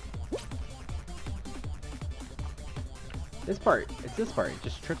 This part, it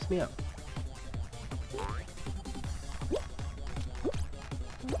just trips me up.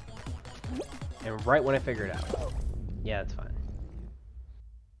 And right when I figure it out. Yeah, it's fine.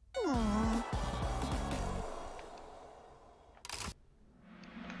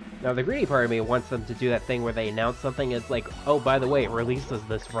 Now, the greedy part of me wants them to do that thing where they announce something. It's like, oh, by the way, it releases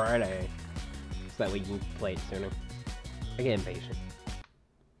this Friday. So that we can play it sooner. I get impatient.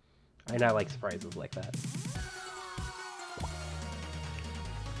 I not like surprises like that.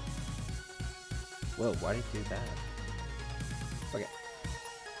 Whoa, why did you do that? Okay.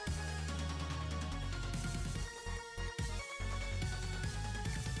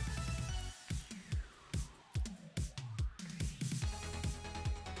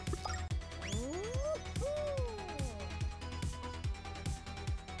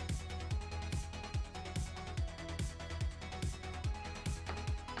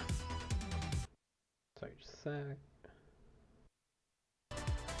 Sorry, just a sec.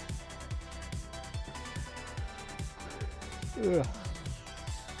 Ugh.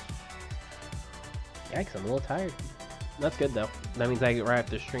 Yikes, I'm a little tired. That's good though. That means I get right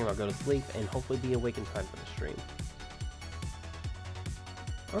after the stream, I'll go to sleep and hopefully be awake in time for the stream.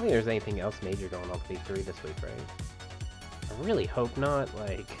 I don't think there's anything else major going on for E3 this week, right? I really hope not,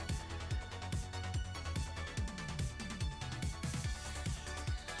 like...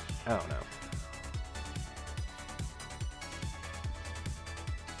 I don't know.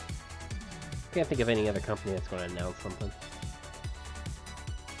 Can't think of any other company that's going to announce something.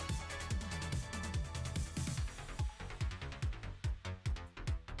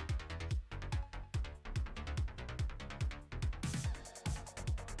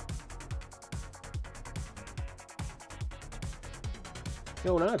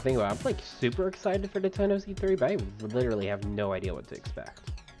 Yo, now I think about it, I'm like super excited for Nintendo's E3, but I literally have no idea what to expect.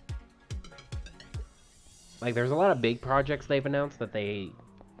 Like, there's a lot of big projects they've announced that they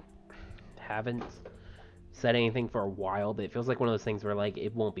haven't said anything for a while, but it feels like one of those things where, like,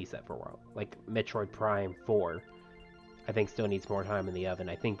 it won't be set for a while. Like, Metroid Prime 4, I think still needs more time in the oven.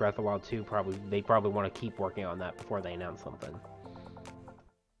 I think Breath of the Wild 2, they probably want to keep working on that before they announce something.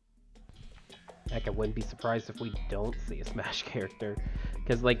 Heck, I wouldn't be surprised if we don't see a Smash character.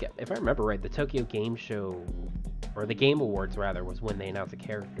 Because, like, if I remember right, the Tokyo Game Show, or the Game Awards, rather, was when they announced a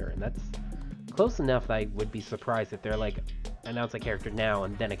character, and that's close enough that I would be surprised if they're, like, announce a character now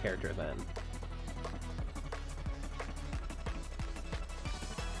and then a character then.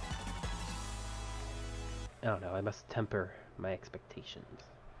 I don't know, I must temper my expectations.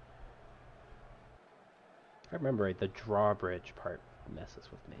 If I remember right, the drawbridge part messes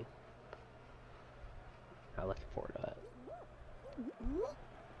with me. I'm looking forward to that.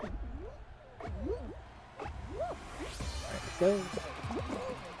 Alright, let's go.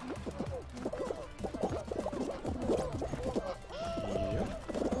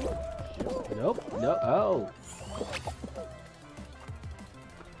 Nope, no, oh!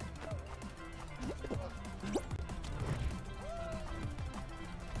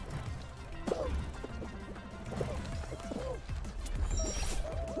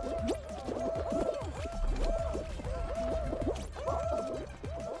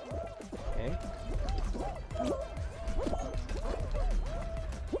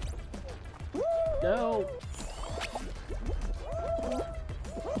 No!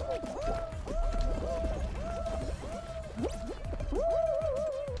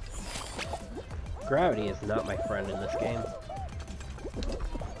 Gravity is not my friend in this game.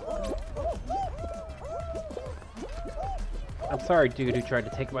 I'm sorry, dude who tried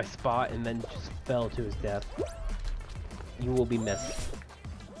to take my spot and then just fell to his death. You will be missed.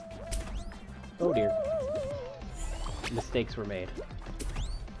 Oh dear. Mistakes were made.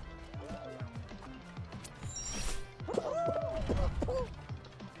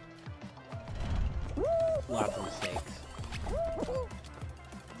 Lots of mistakes.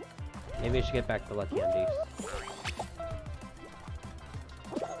 Maybe I should get back to Lucky Undies.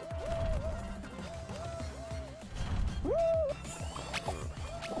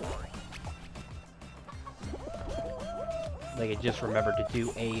 Like, I just remembered to do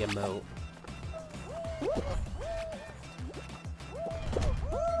a emote.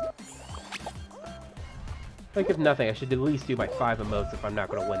 Like, if nothing, I should at least do my 5 emotes if I'm not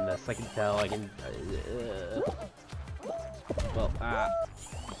gonna win this. I can tell, I can... Well,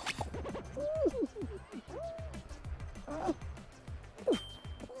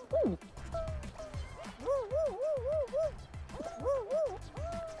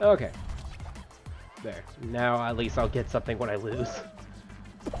 Okay. There. Now, at least I'll get something when I lose.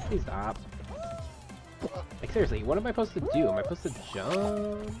 Please stop. Like, seriously, what am I supposed to do? Am I supposed to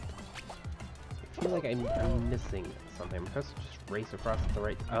jump? I feel like I'm missing something. I'm supposed to just race across at the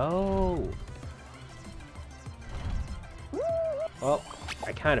right... Oh! Well,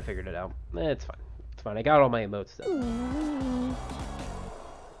 I kind of figured it out. It's fine. It's fine. I got all my emotes done.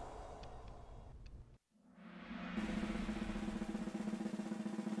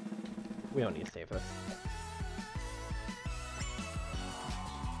 We don't need to save this.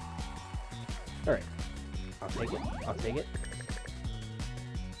 Alright. I'll take it. I'll take it.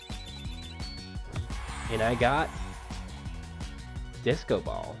 And I got... Disco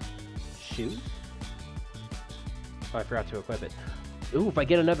Ball. Shoes? Oh, I forgot to equip it. Ooh, if I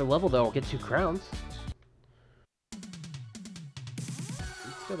get another level though, I'll get 2 crowns. Let's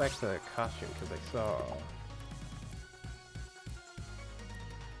go back to the costume, because I saw...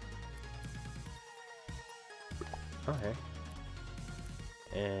 Okay.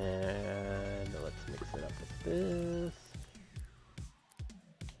 And let's mix it up with this.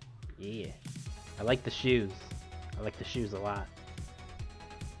 Yeah. I like the shoes. I like the shoes a lot.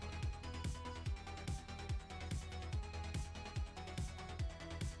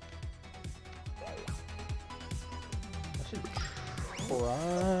 I should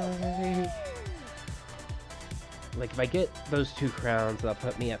try... Like, if I get those 2 crowns, that'll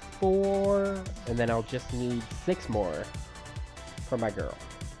put me at 4, and then I'll just need 6 more for my girl.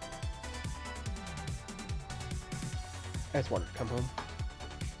 I just wanted to come home.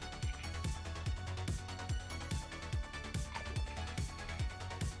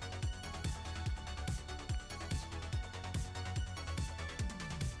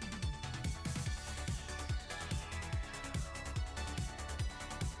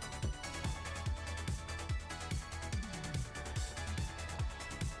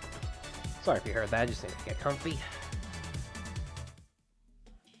 Sorry if you heard that, I just need to get comfy.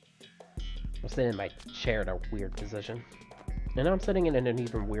 I'm sitting in my chair in a weird position. And now I'm sitting in an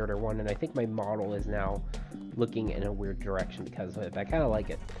even weirder one, and I think my model is now looking in a weird direction because of it. But I kind of like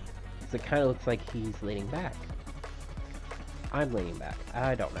it. Because it kind of looks like he's leaning back. I'm leaning back.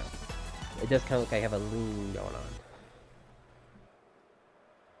 I don't know. It does kind of look like I have a lean going on.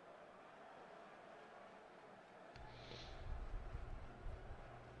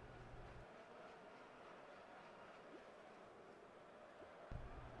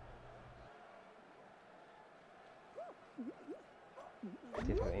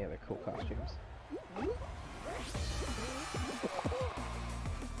 See if there are any other cool costumes.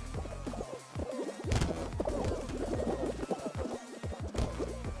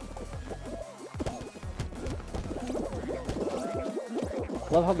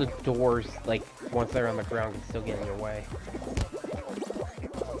 Love how the doors, like, once they're on the ground, can still get in your way.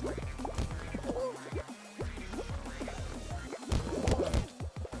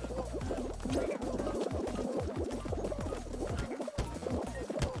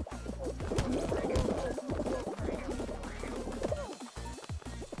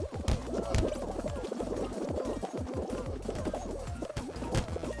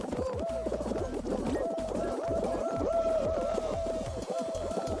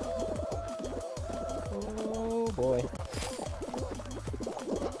 Boy.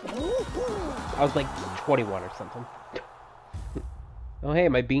 I was like 21 or something. Oh hey,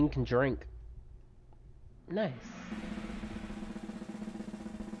 my bean can drink. Nice.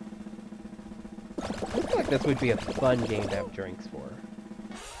 I feel like this would be a fun game to have drinks for.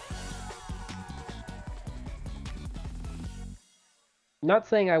 Not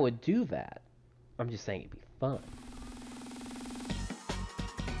saying I would do that. I'm just saying it'd be fun.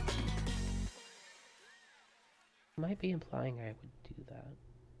 Might be implying I would do that.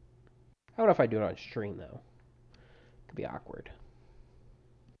 I don't know if I do it on stream though. Could be awkward.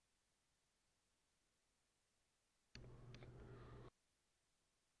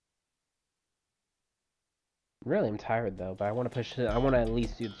 Really, I'm tired though, but I want to push it. I want to at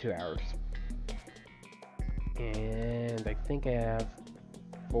least do the 2 hours. And I think I have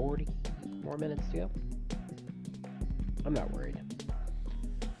 40 more minutes to go. I'm not worried.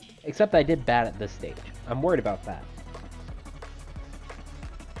 Except I did bad at this stage. I'm worried about that.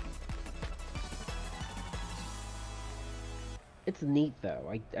 It's neat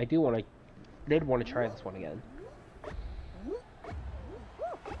though. I do want to. Did want to try this one again.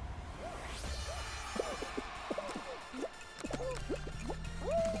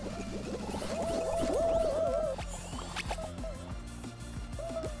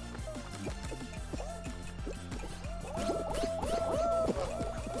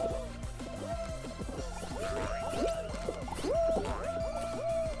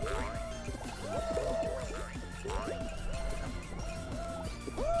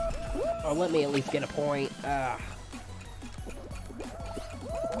 Oh, let me at least get a point. But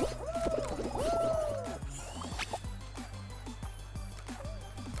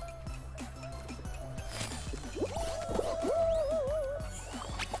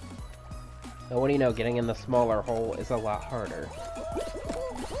what do you know, getting in the smaller hole is a lot harder.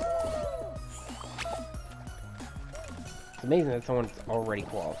 It's amazing that someone's already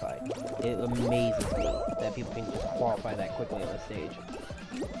qualified. It amazes me that people can just qualify that quickly on the stage.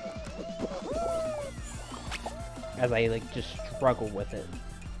 As I, like, just struggle with it.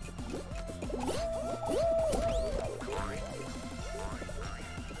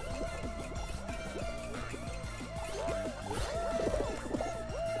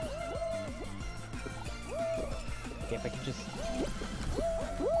 Okay, if I could just...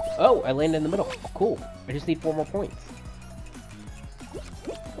 Oh, I landed in the middle. Cool. I just need 4 more points.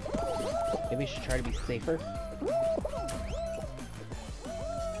 Maybe I should try to be safer.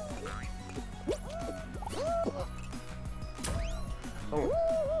 Oh.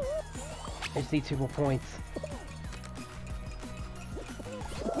 I just need 2 more points.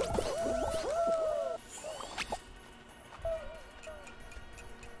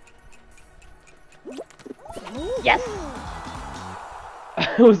 Yes!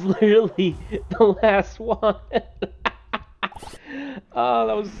 I was literally the last one. Oh,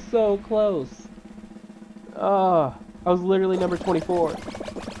 that was so close. Oh, I was literally number 24.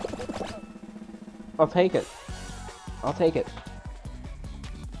 I'll take it. I'll take it.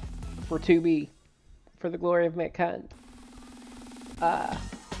 For 2B. For the glory of mankind.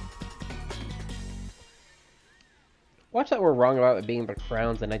 Watch that we're wrong about it being the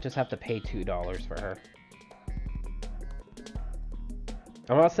crowns and I just have to pay $2 for her.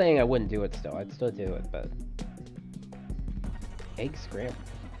 I'm not saying I wouldn't do it still. I'd still do it, but... Egg scramble.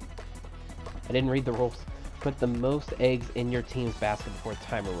 I didn't read the rules. Put the most eggs in your team's basket before the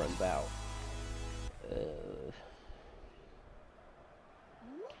timer runs out.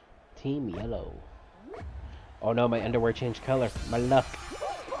 Team Yellow. Oh no, my underwear changed color. My luck.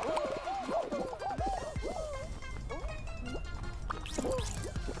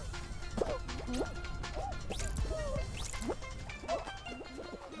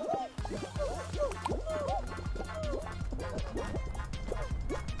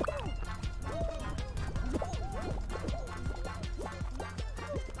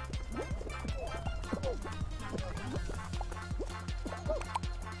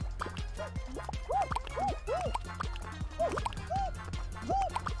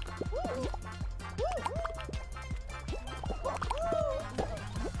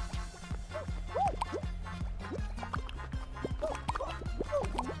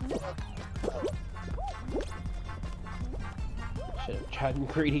 Should have tried and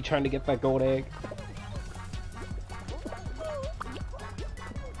greedy trying to get that gold egg.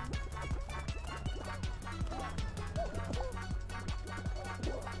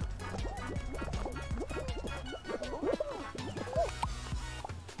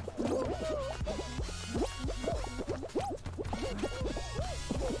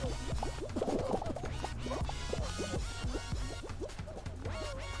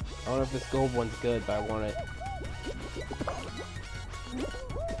 I don't know if this gold one's good, but I want it.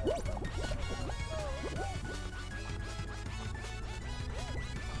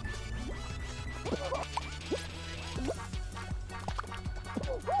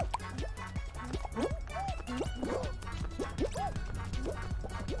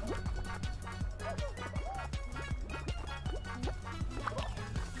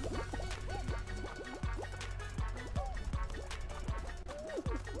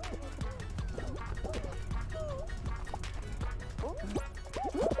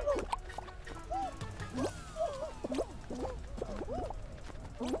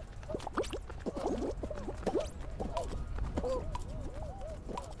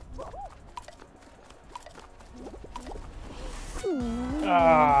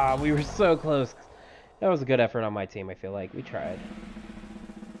 Ah, we were so close. That was a good effort on my team, I feel like. We tried.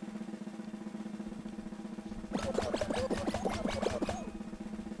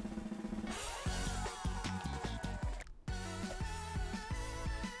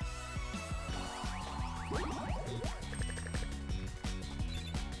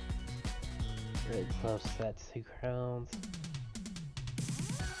 Really close to that 2 crowns.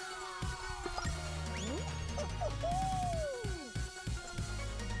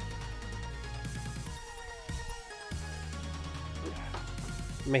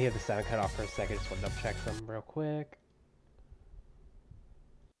 May have the sound cut off for a second, just want to double check them real quick.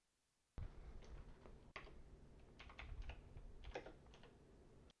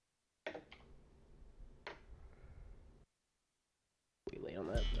 We late on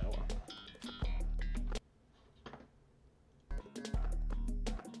that? No.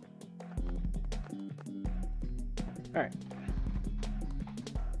 Alright.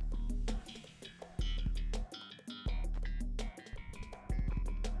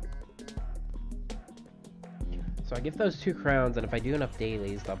 So I give those 2 crowns, and if I do enough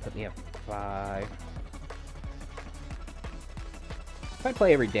dailies, they'll put me at 5. If I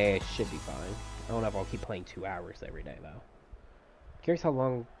play every day, I should be fine. I don't know if I'll keep playing 2 hours every day, though. Curious how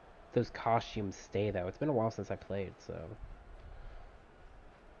long those costumes stay, though. It's been a while since I played, so...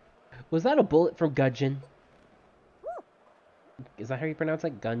 Was that a bullet from Gungeon? Is that how you pronounce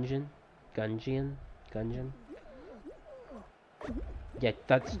it? Gungeon? Gungeon? Gungeon? Yeah,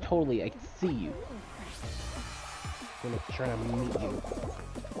 that's totally... I see you. I'm gonna try to meet you.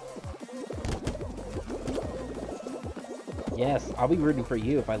 Yes, I'll be rooting for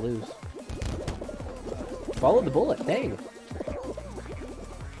you if I lose. Follow the bullet, dang.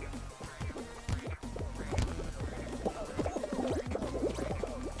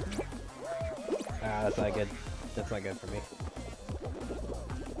 Ah, that's not good. That's not good for me.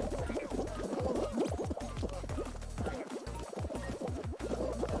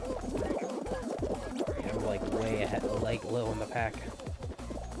 I'm like way ahead, like low in the pack.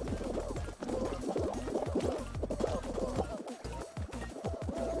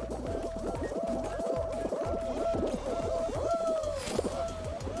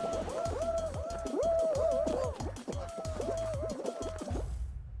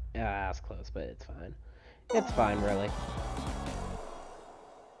 Ah, that's close, but it's fine. It's fine, really.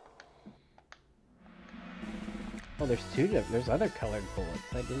 Oh, there's other colored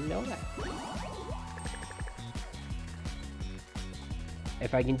bullets. I didn't know that.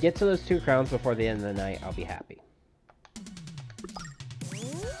 If I can get to those 2 crowns before the end of the night, I'll be happy.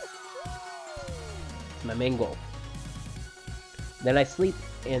 It's my main goal. Then I sleep,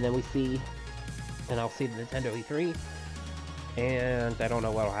 and then I'll see the Nintendo E3, and I don't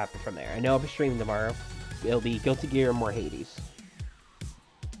know what'll happen from there. I know I'll be streaming tomorrow, it'll be Guilty Gear and more Hades.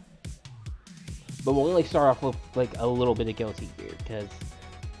 But we'll only start off with like a little bit of Guilty Gear because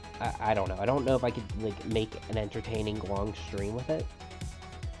I don't know. I don't know if I could like make an entertaining long stream with it.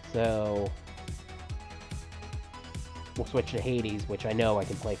 So we'll switch to Hades, which I know I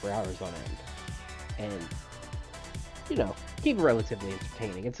can play for hours on end, and you know, keep it relatively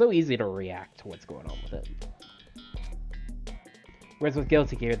entertaining. It's so easy to react to what's going on with it. Whereas with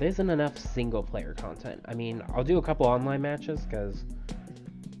Guilty Gear, there isn't enough single-player content. I mean, I'll do a couple online matches, because,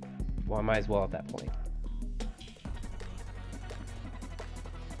 well, I might as well at that point.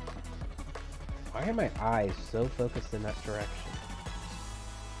 Why are my eyes so focused in that direction?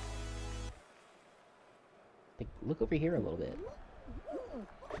 Like, look over here a little bit.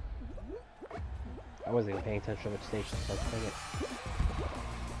 I wasn't even paying attention to which station, so let's bring it.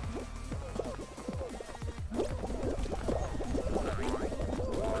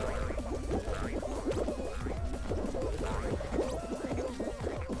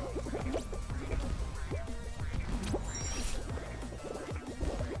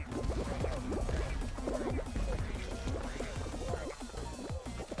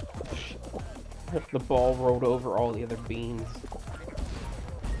 The ball rolled over all the other beans.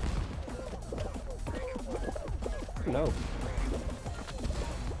 No.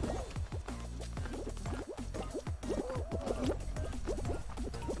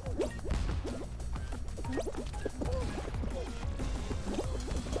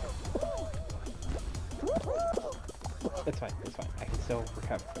 It's fine, it's fine. I can still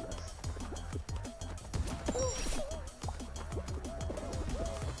recover from this.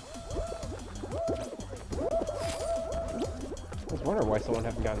 I was wondering why someone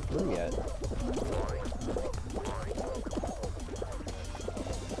hasn't gotten through yet.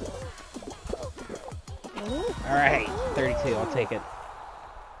 Alright, 32, I'll take it.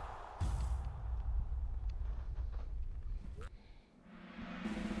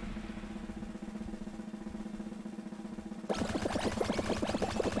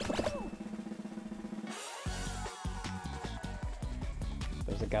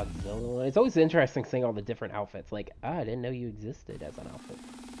 There's a Godzilla one. It's always interesting seeing all the different outfits. Like, I didn't know you existed as an outfit.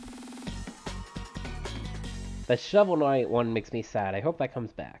 The Shovel Knight one makes me sad. I hope that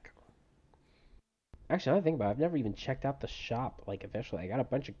comes back. Actually, I think about it, I've never even checked out the shop, like, officially. I got a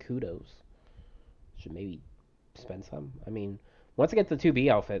bunch of kudos. Should maybe spend some. I mean, once I get the 2B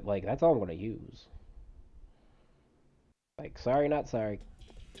outfit, like, that's all I'm gonna use. Like, sorry, not sorry.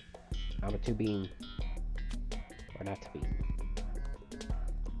 I'm a 2B. Or not 2B.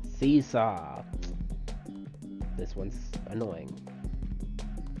 Seesaw. This one's annoying.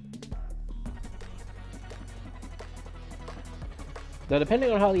 Though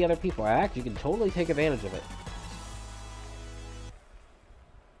depending on how the other people act, you can totally take advantage of it.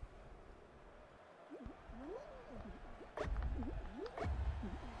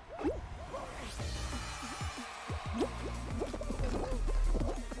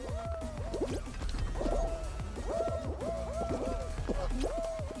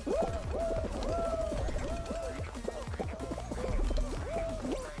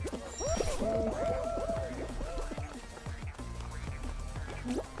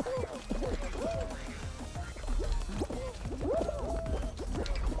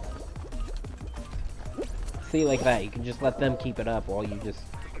 See, like that, you can just let them keep it up while you just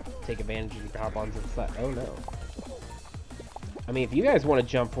take advantage of the hop-ons and stuff. Oh no. I mean, if you guys want to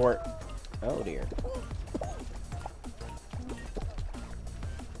jump for it... Oh dear.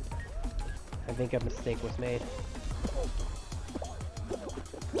 I think a mistake was made.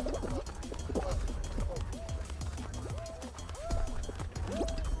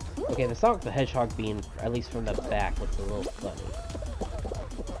 Okay, the Sonic the Hedgehog being, at least from the back, looks a little funny.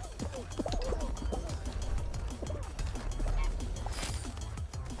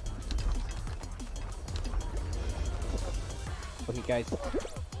 Okay, guys.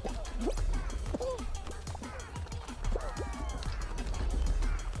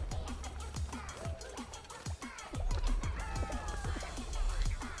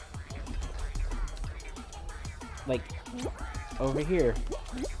 Like, over here.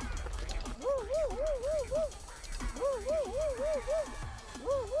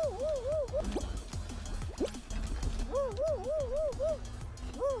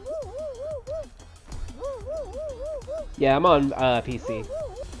 Yeah, I'm on PC.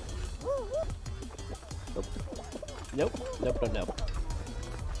 Nope. Nope.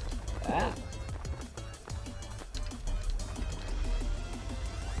 Ah.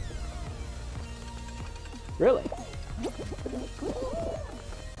 Really?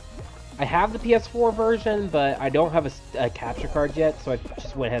 I have the PS4 version, but I don't have a capture card yet, so I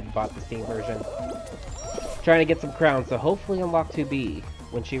just went ahead and bought the Steam version. Trying to get some crowns, so hopefully unlock 2B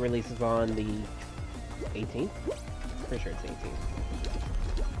when she releases on the 18th? Pretty sure it's 18th.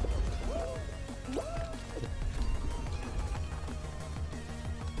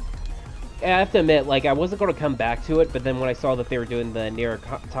 Yeah, I have to admit, like, I wasn't going to come back to it, but then when I saw that they were doing the Nier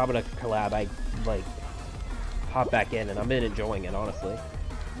Automata collab, I, like, hopped back in, and I've been enjoying it, honestly.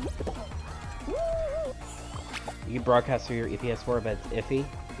 You can broadcast through your EPS4, but it's iffy.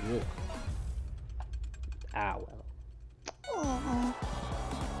 Ugh. Ah, well. Aww.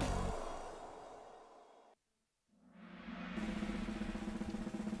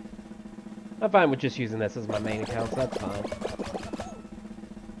 I'm fine with just using this as my main account, so that's fine.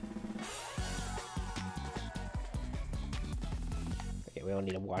 Okay, we don't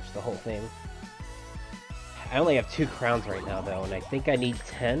need to watch the whole thing. I only have 2 crowns right now, though, and I think I need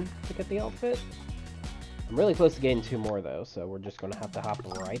 10 to get the outfit. I'm really close to getting 2 more, though, so we're just going to have to hop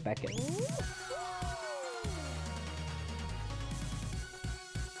right back in.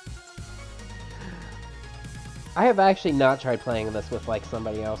 I have actually not tried playing this with, like,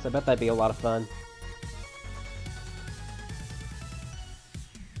 somebody else. I bet that'd be a lot of fun.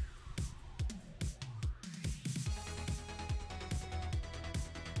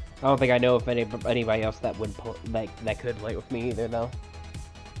 I don't think I know if anybody else that would that could play with me either, though.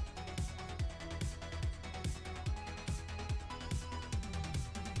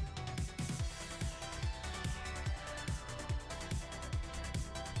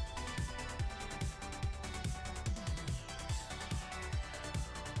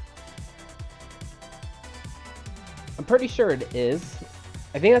 I'm pretty sure it is.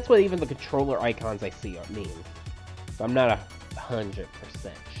 I think that's what even the controller icons I see mean. So I'm not 100%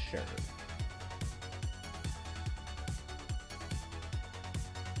 sure.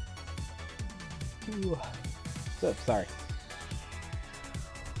 Ooh. So, sorry.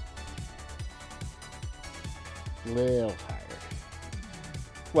 Little tired.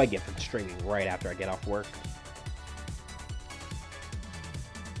 What I get from streaming right after I get off work.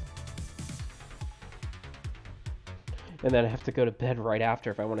 And then I have to go to bed right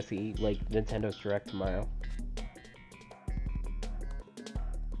after if I want to see, like, Nintendo's Direct tomorrow.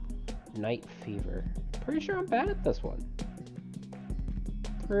 Night Fever. Pretty sure I'm bad at this one.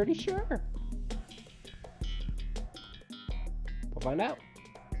 Pretty sure. We'll find out.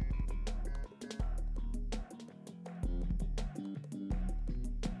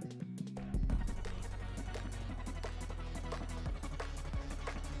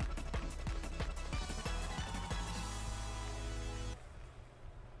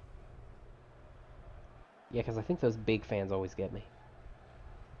 Yeah, because I think those big fans always get me.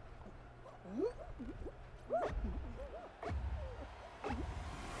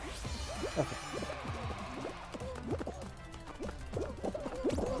 Okay.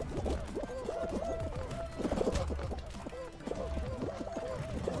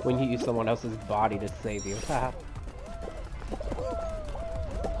 When you use someone else's body to save you.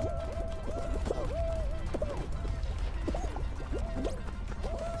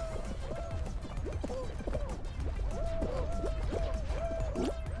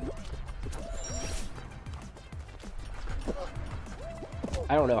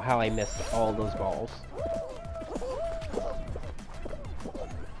 I don't know how I missed all those balls.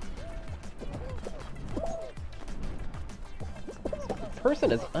 The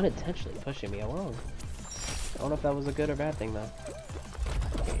person is unintentionally pushing me along. I don't know if that was a good or bad thing, though.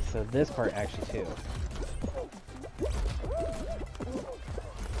 Okay, so this part actually, too.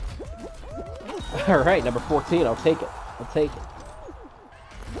 Alright, number 14, I'll take it. I'll take it.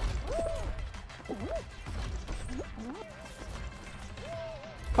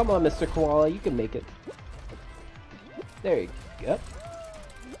 Come on, Mr. Koala, you can make it. There you go.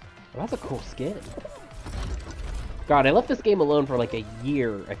 Oh, that's a cool skin. God, I left this game alone for like a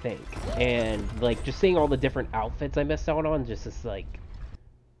year, I think. And, like, just seeing all the different outfits I missed out on just is, like,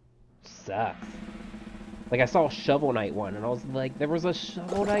 sucks. Like, I saw a Shovel Knight one, and I was like, there was a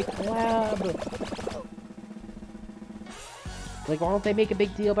Shovel Knight collab! Like, why don't they make a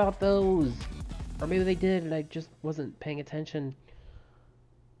big deal about those? Or maybe they did, and I just wasn't paying attention.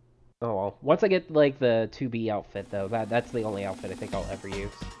 Oh well. Once I get, like, the 2B outfit, though, that's the only outfit I think I'll ever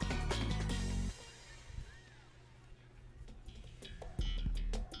use.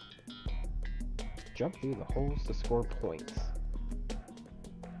 Jump through the holes to score points.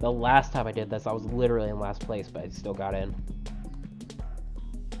 The last time I did this, I was literally in last place, but I still got in.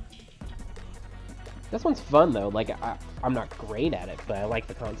 This one's fun, though. Like, I'm not great at it, but I like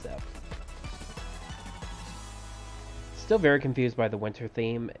the concept. Still very confused by the winter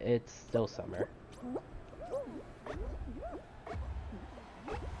theme. It's still summer.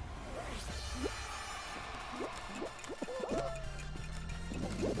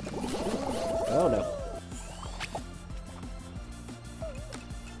 Oh no.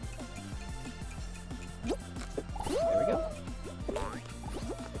 There we go.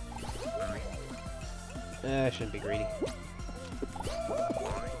 I shouldn't be greedy.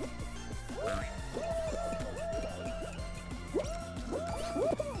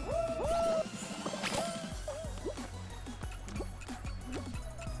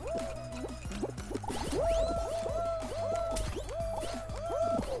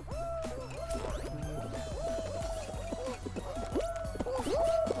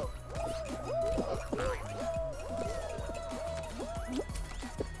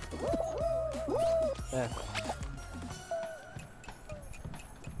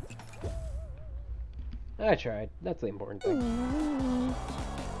 I tried. That's the important thing.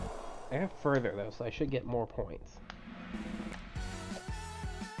 I have further though, so I should get more points.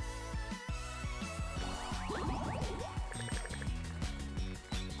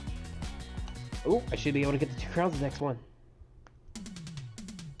 Oh, I should be able to get the 2 crowns the next one.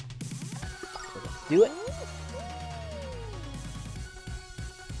 Let's do it.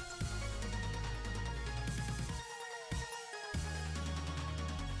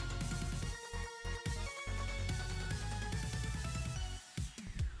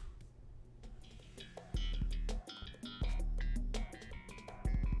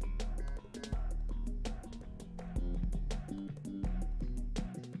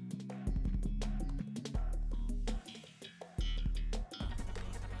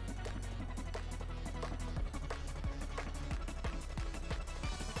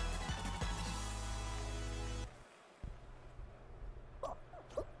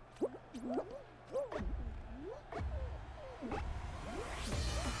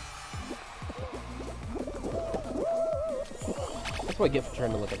 That's what I get for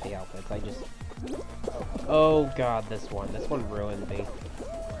trying to look at the outfits. I just... Oh god, this one. This one ruined me.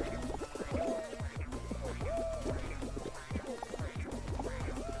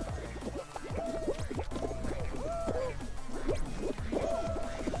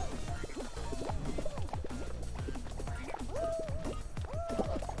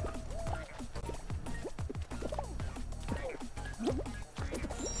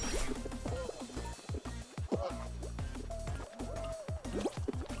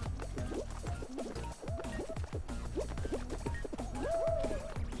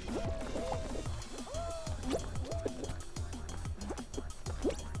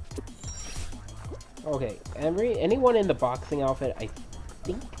 Okay, anyone in the boxing outfit, I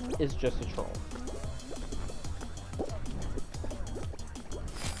think, is just a troll.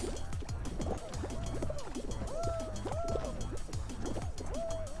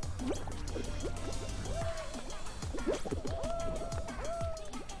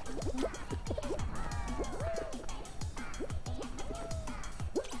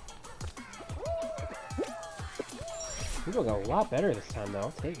 People got a lot better this time, though.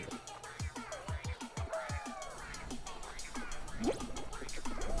 I'll take it.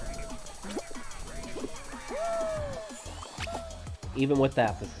 Even with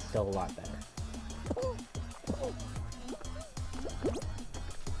that, this is still a lot better.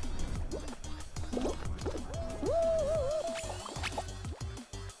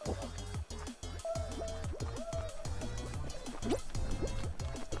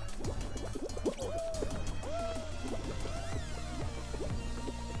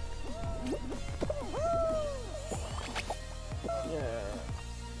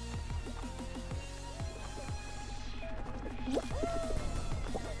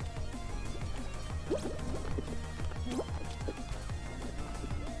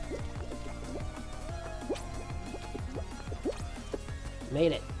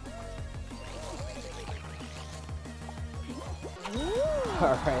 Made it.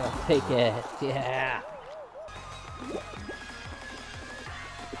 Alright, I'll take it. Yeah.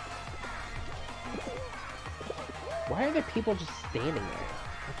 Why are there people just standing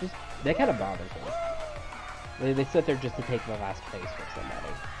there? That kind of bothers me. They sit there just to take the last place for somebody.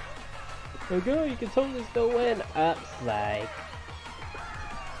 Like, oh, you can totally still win. Like.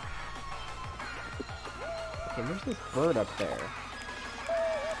 Okay, there's this bird up there.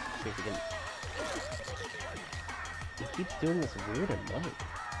 See if we can... He keeps doing this weird emote.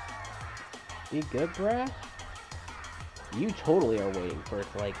 You good, bruh? You totally are waiting for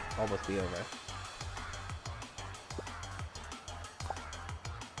it to, like, almost be over.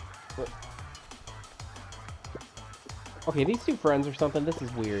 What? Okay, these two friends or something, this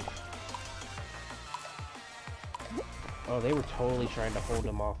is weird. Oh, they were totally trying to hold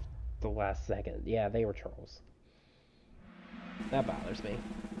him off the last second. Yeah, they were trolls. That bothers me.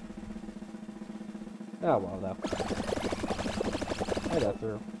 Oh well, though. I got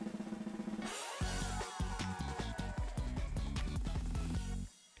through.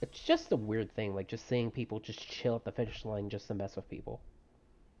 It's just a weird thing, like just seeing people just chill at the finish line just to mess with people.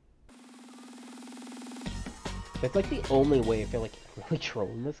 It's like the only way I feel like you can really troll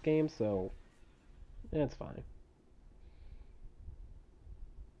in this game, so yeah, it's fine.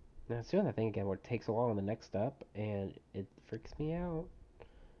 Now it's doing that thing again where it takes a while on the next step, and it freaks me out.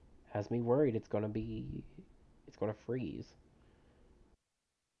 Has me worried it's gonna freeze.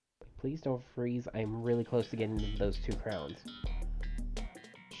 Please don't freeze. I'm really close to getting those 2 crowns.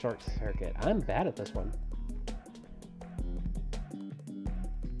 Short circuit. I'm bad at this one.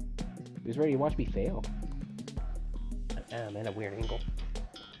 Who's ready to watch me fail? I'm at a weird angle.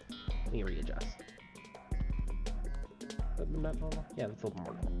 Let me readjust. Not normal? Yeah, that's a little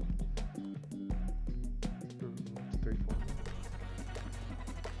more normal. 3, 4.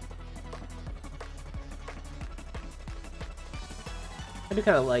 I do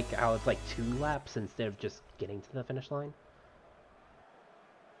kind of like how it's like 2 laps instead of just getting to the finish line.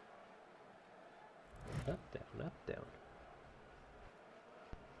 Up, down, up, down.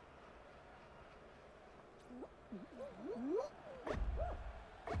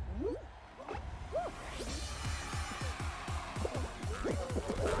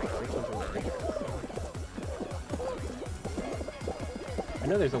 I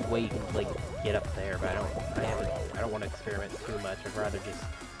know there's a way you can like get up there, but I don't want to experiment too much. I'd rather just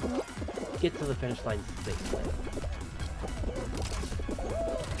get to the finish line safely.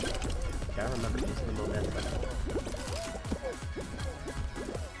 Gotta remember to use the momentum.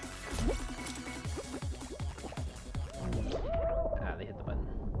 Ah, they hit the button.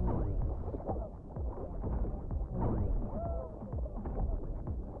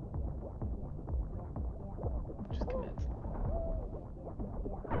 Just commit.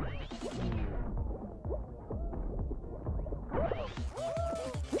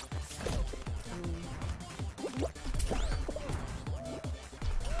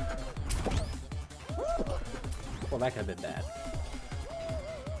 Well, that could have been bad.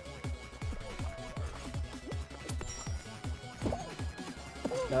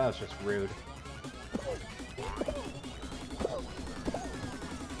 No, that was just rude.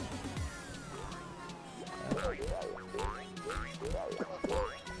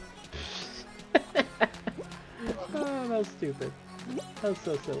 Oh, that was stupid. That was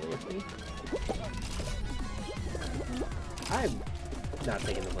so silly of me. I'm not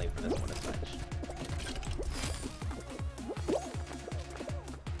taking the blame for this one as much.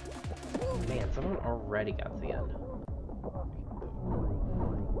 Man, someone already got to the end.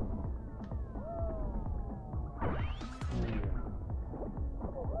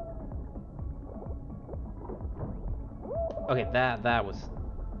 Okay, that was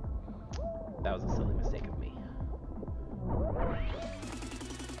a silly mistake of me.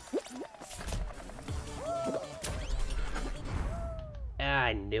 Ah,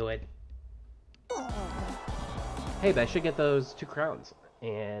 I knew it. Hey, but I should get those 2 crowns.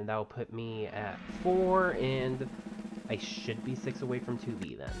 And that'll put me at 4, and I should be 6 away from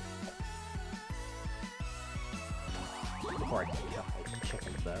 2B then. Before I can kill my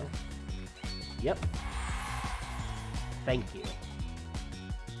chickens, though. Yep. Thank you.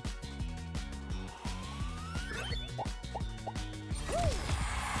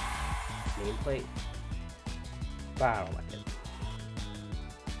 Nameplate. I don't like it.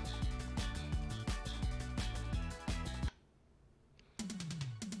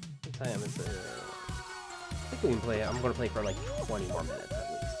 I think we can play. I'm going to play for like 20 more minutes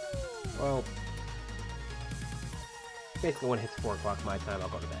at least. Well, basically when it hits 4 o'clock my time, I'll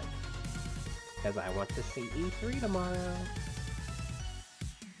go to bed. Because I want to see E3 tomorrow.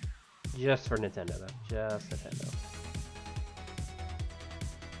 Just for Nintendo, though. Just Nintendo.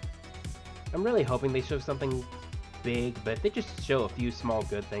 I'm really hoping they show something big, but if they just show a few small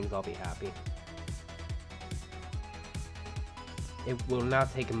good things, I'll be happy. It will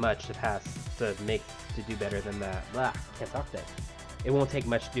not take much to do better than that. Ah, can't talk that. It won't take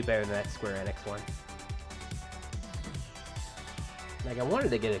much to do better than that Square Enix one. Like, I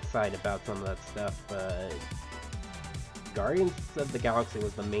wanted to get excited about some of that stuff, but Guardians of the Galaxy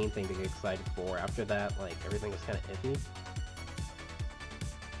was the main thing to get excited for. After that, like, everything was kind of iffy.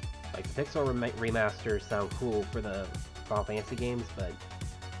 Like, the Pixel remasters sound cool for the Final Fantasy games, but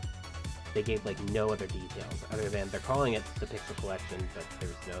they gave, like, no other details, other than they're calling it the Pixel Collection, but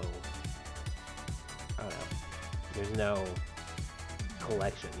there's no, I don't know, there's no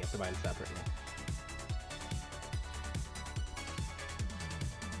collection. You have to buy them separately.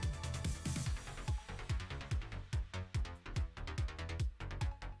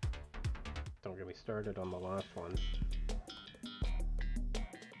 Don't get me started on the last one.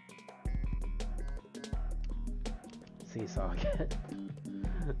 Seesaw again.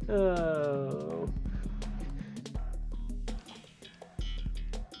 Oh.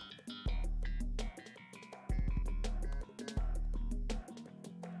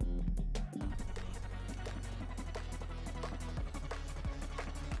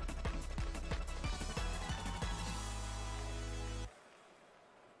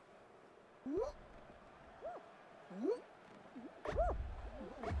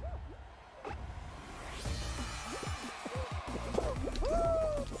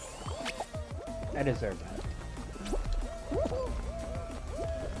 I deserve that.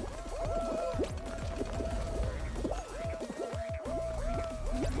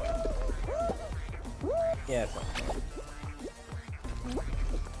 Yeah, it's okay.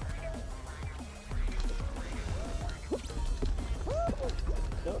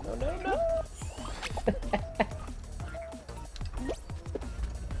 No.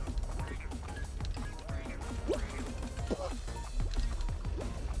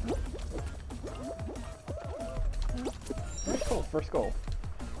 First goal.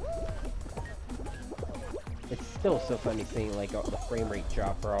 It's still so funny seeing like all the frame rate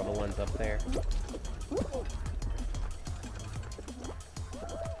drop for all the ones up there.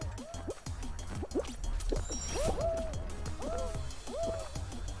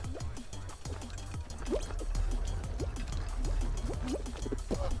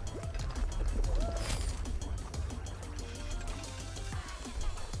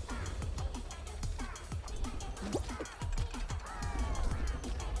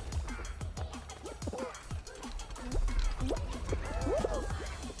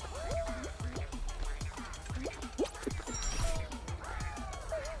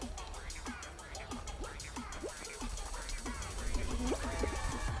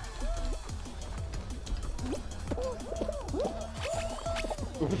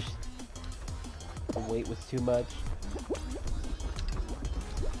 The weight was too much.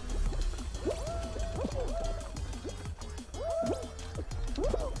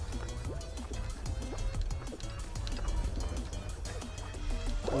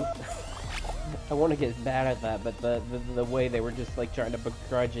 I want to get bad at that, but the way they were just like trying to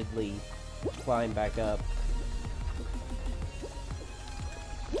begrudgingly climb back up.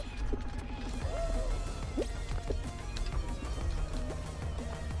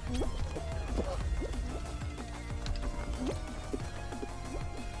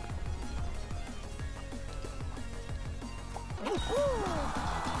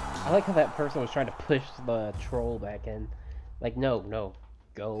 I like how that person was trying to push the troll back in. Like, no,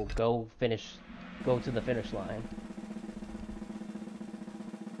 go finish, go to the finish line.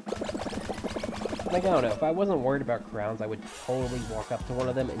 Like, I don't know, if I wasn't worried about crowns, I would totally walk up to one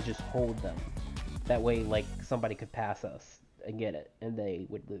of them and just hold them. That way, like, somebody could pass us and get it, and they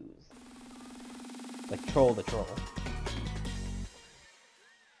would lose. Like, troll the troll.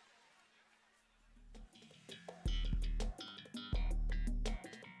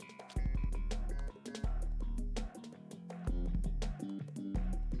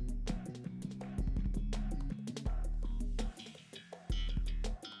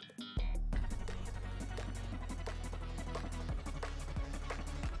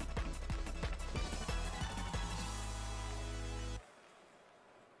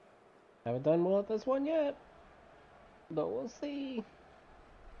 Haven't done well at this one yet, but we'll see.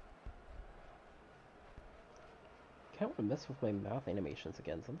 Can't want to mess with my mouth animations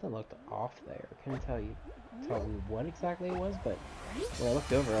again. Something looked off there. Couldn't tell you what exactly it was, but when I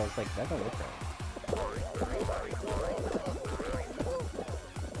looked over, I was like, that don't look right.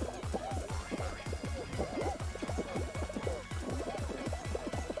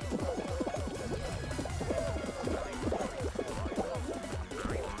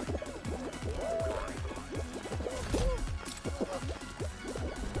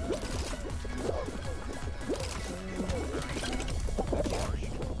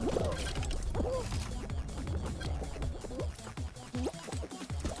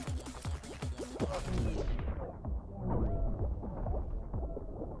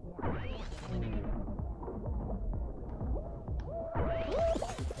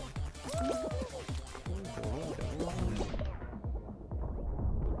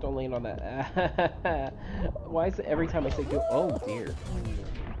 Don't lean on that. Why is it every time I say do? Oh dear.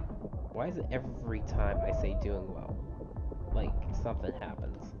 Why is it every time I say doing well? Like something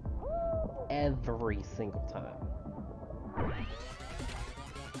happens. Every single time.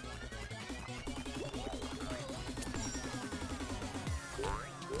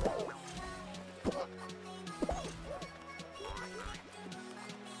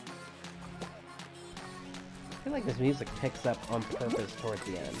 I feel like this music picks up on purpose towards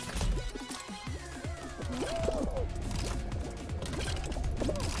the end.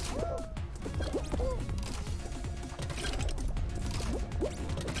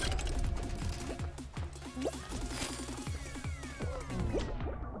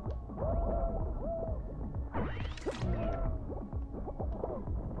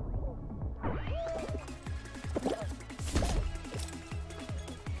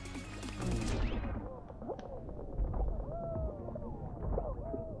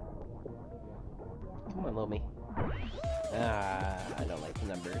 Come on, Lomi. Ah, I don't like the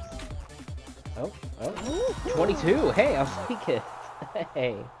numbers. Oh, oh. 22! Hey, I'll take it!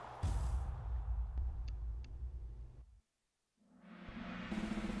 Hey!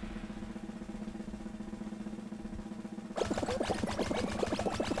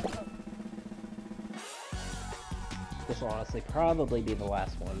 This will honestly probably be the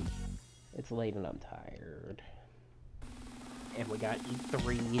last one. It's late and I'm tired. And we got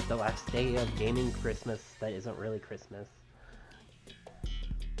E3, the last day of gaming Christmas that isn't really Christmas.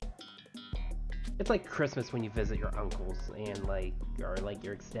 It's like Christmas when you visit your uncles and or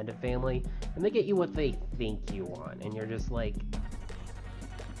your extended family, and they get you what they think you want, and you're just like...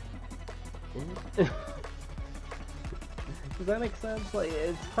 Does that make sense? Like,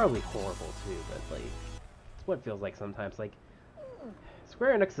 it's probably horrible too, but like, it's what it feels like sometimes. Like,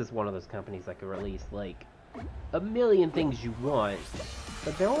 Square Enix is one of those companies that could release like a million things you want,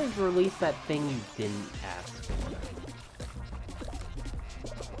 but they always release that thing you didn't ask for.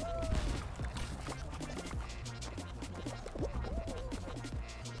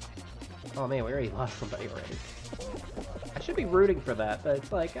 Oh man, we already lost somebody already. I should be rooting for that, but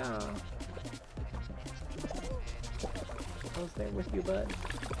it's like, ah. I was there with you, bud.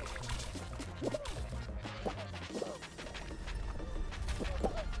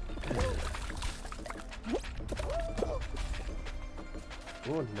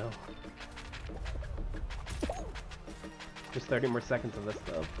 Oh no. Just 30 more seconds of this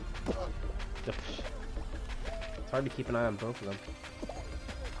though. It's hard to keep an eye on both of them.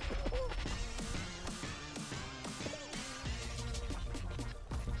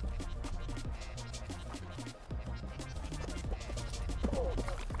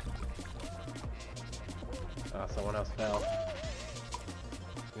 Oh, someone else fell.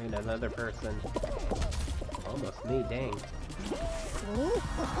 And another person. Almost me, dang.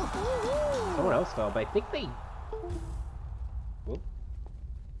 Someone else fell, but I think they... Whoop.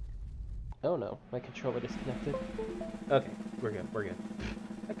 Oh no, my controller disconnected. Okay, we're good, we're good.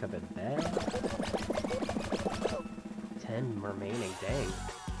 That could have been bad. 10 remaining, dang.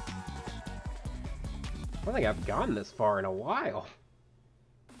 I don't think I've gotten this far in a while.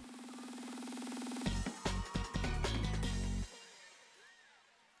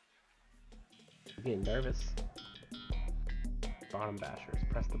 I'm getting nervous. Bottom bashers.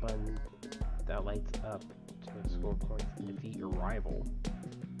 Press the button that lights up to score points and defeat your rival.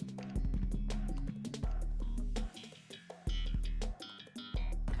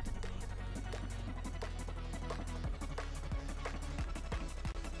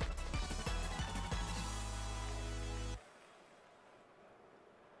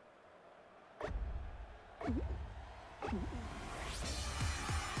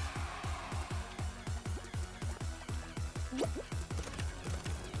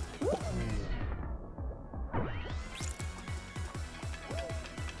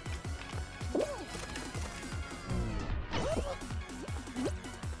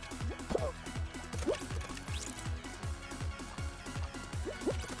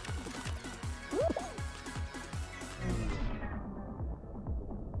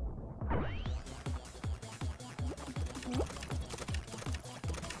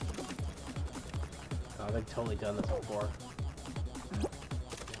 Oh, they've totally done this before.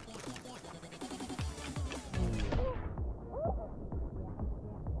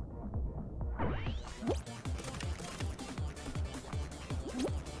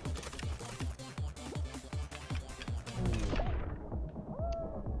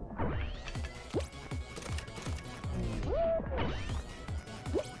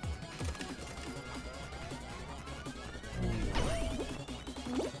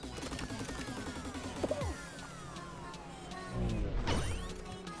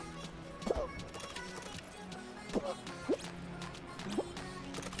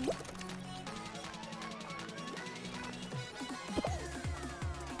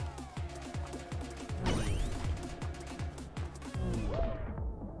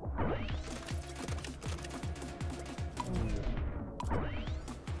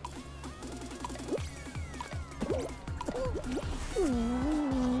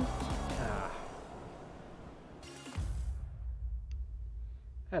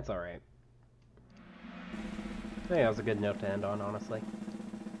 That's alright. I think that was a good note to end on, honestly.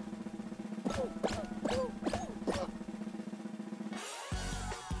 That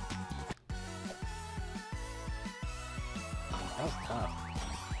was tough.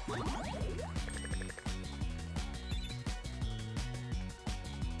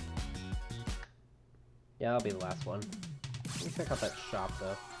 Yeah, that'll be the last one. Let me check out that shop,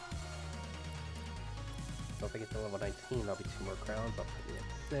 though. So if I get to level 19, that'll be 2 more crowns. I'll put it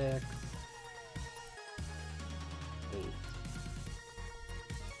at 6. 8.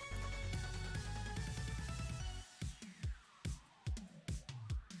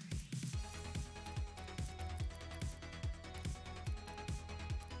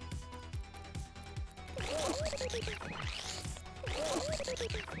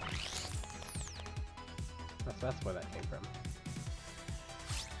 That's where that came from.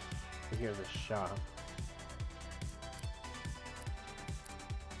 So here's a shop.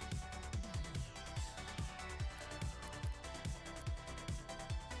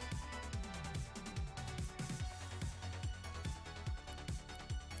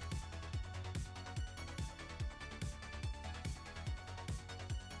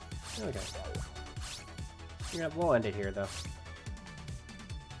 Okay. Yeah, we'll end it here, though.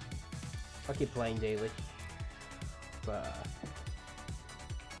 I'll keep playing daily.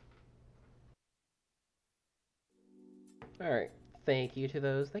 Alright, thank you to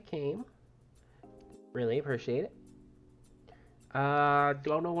those that came. Really appreciate it.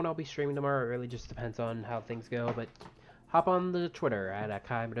 Don't know when I'll be streaming tomorrow. It really just depends on how things go, but hop on the Twitter at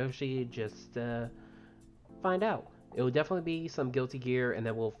Akai Madoshi, just find out. It will definitely be some Guilty Gear, and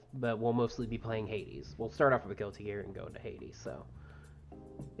then we'll mostly be playing Hades. We'll start off with Guilty Gear and go into Hades, so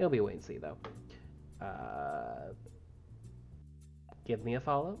it'll be a wait and see, though. Give me a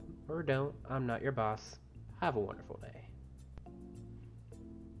follow, or don't. I'm not your boss. Have a wonderful day.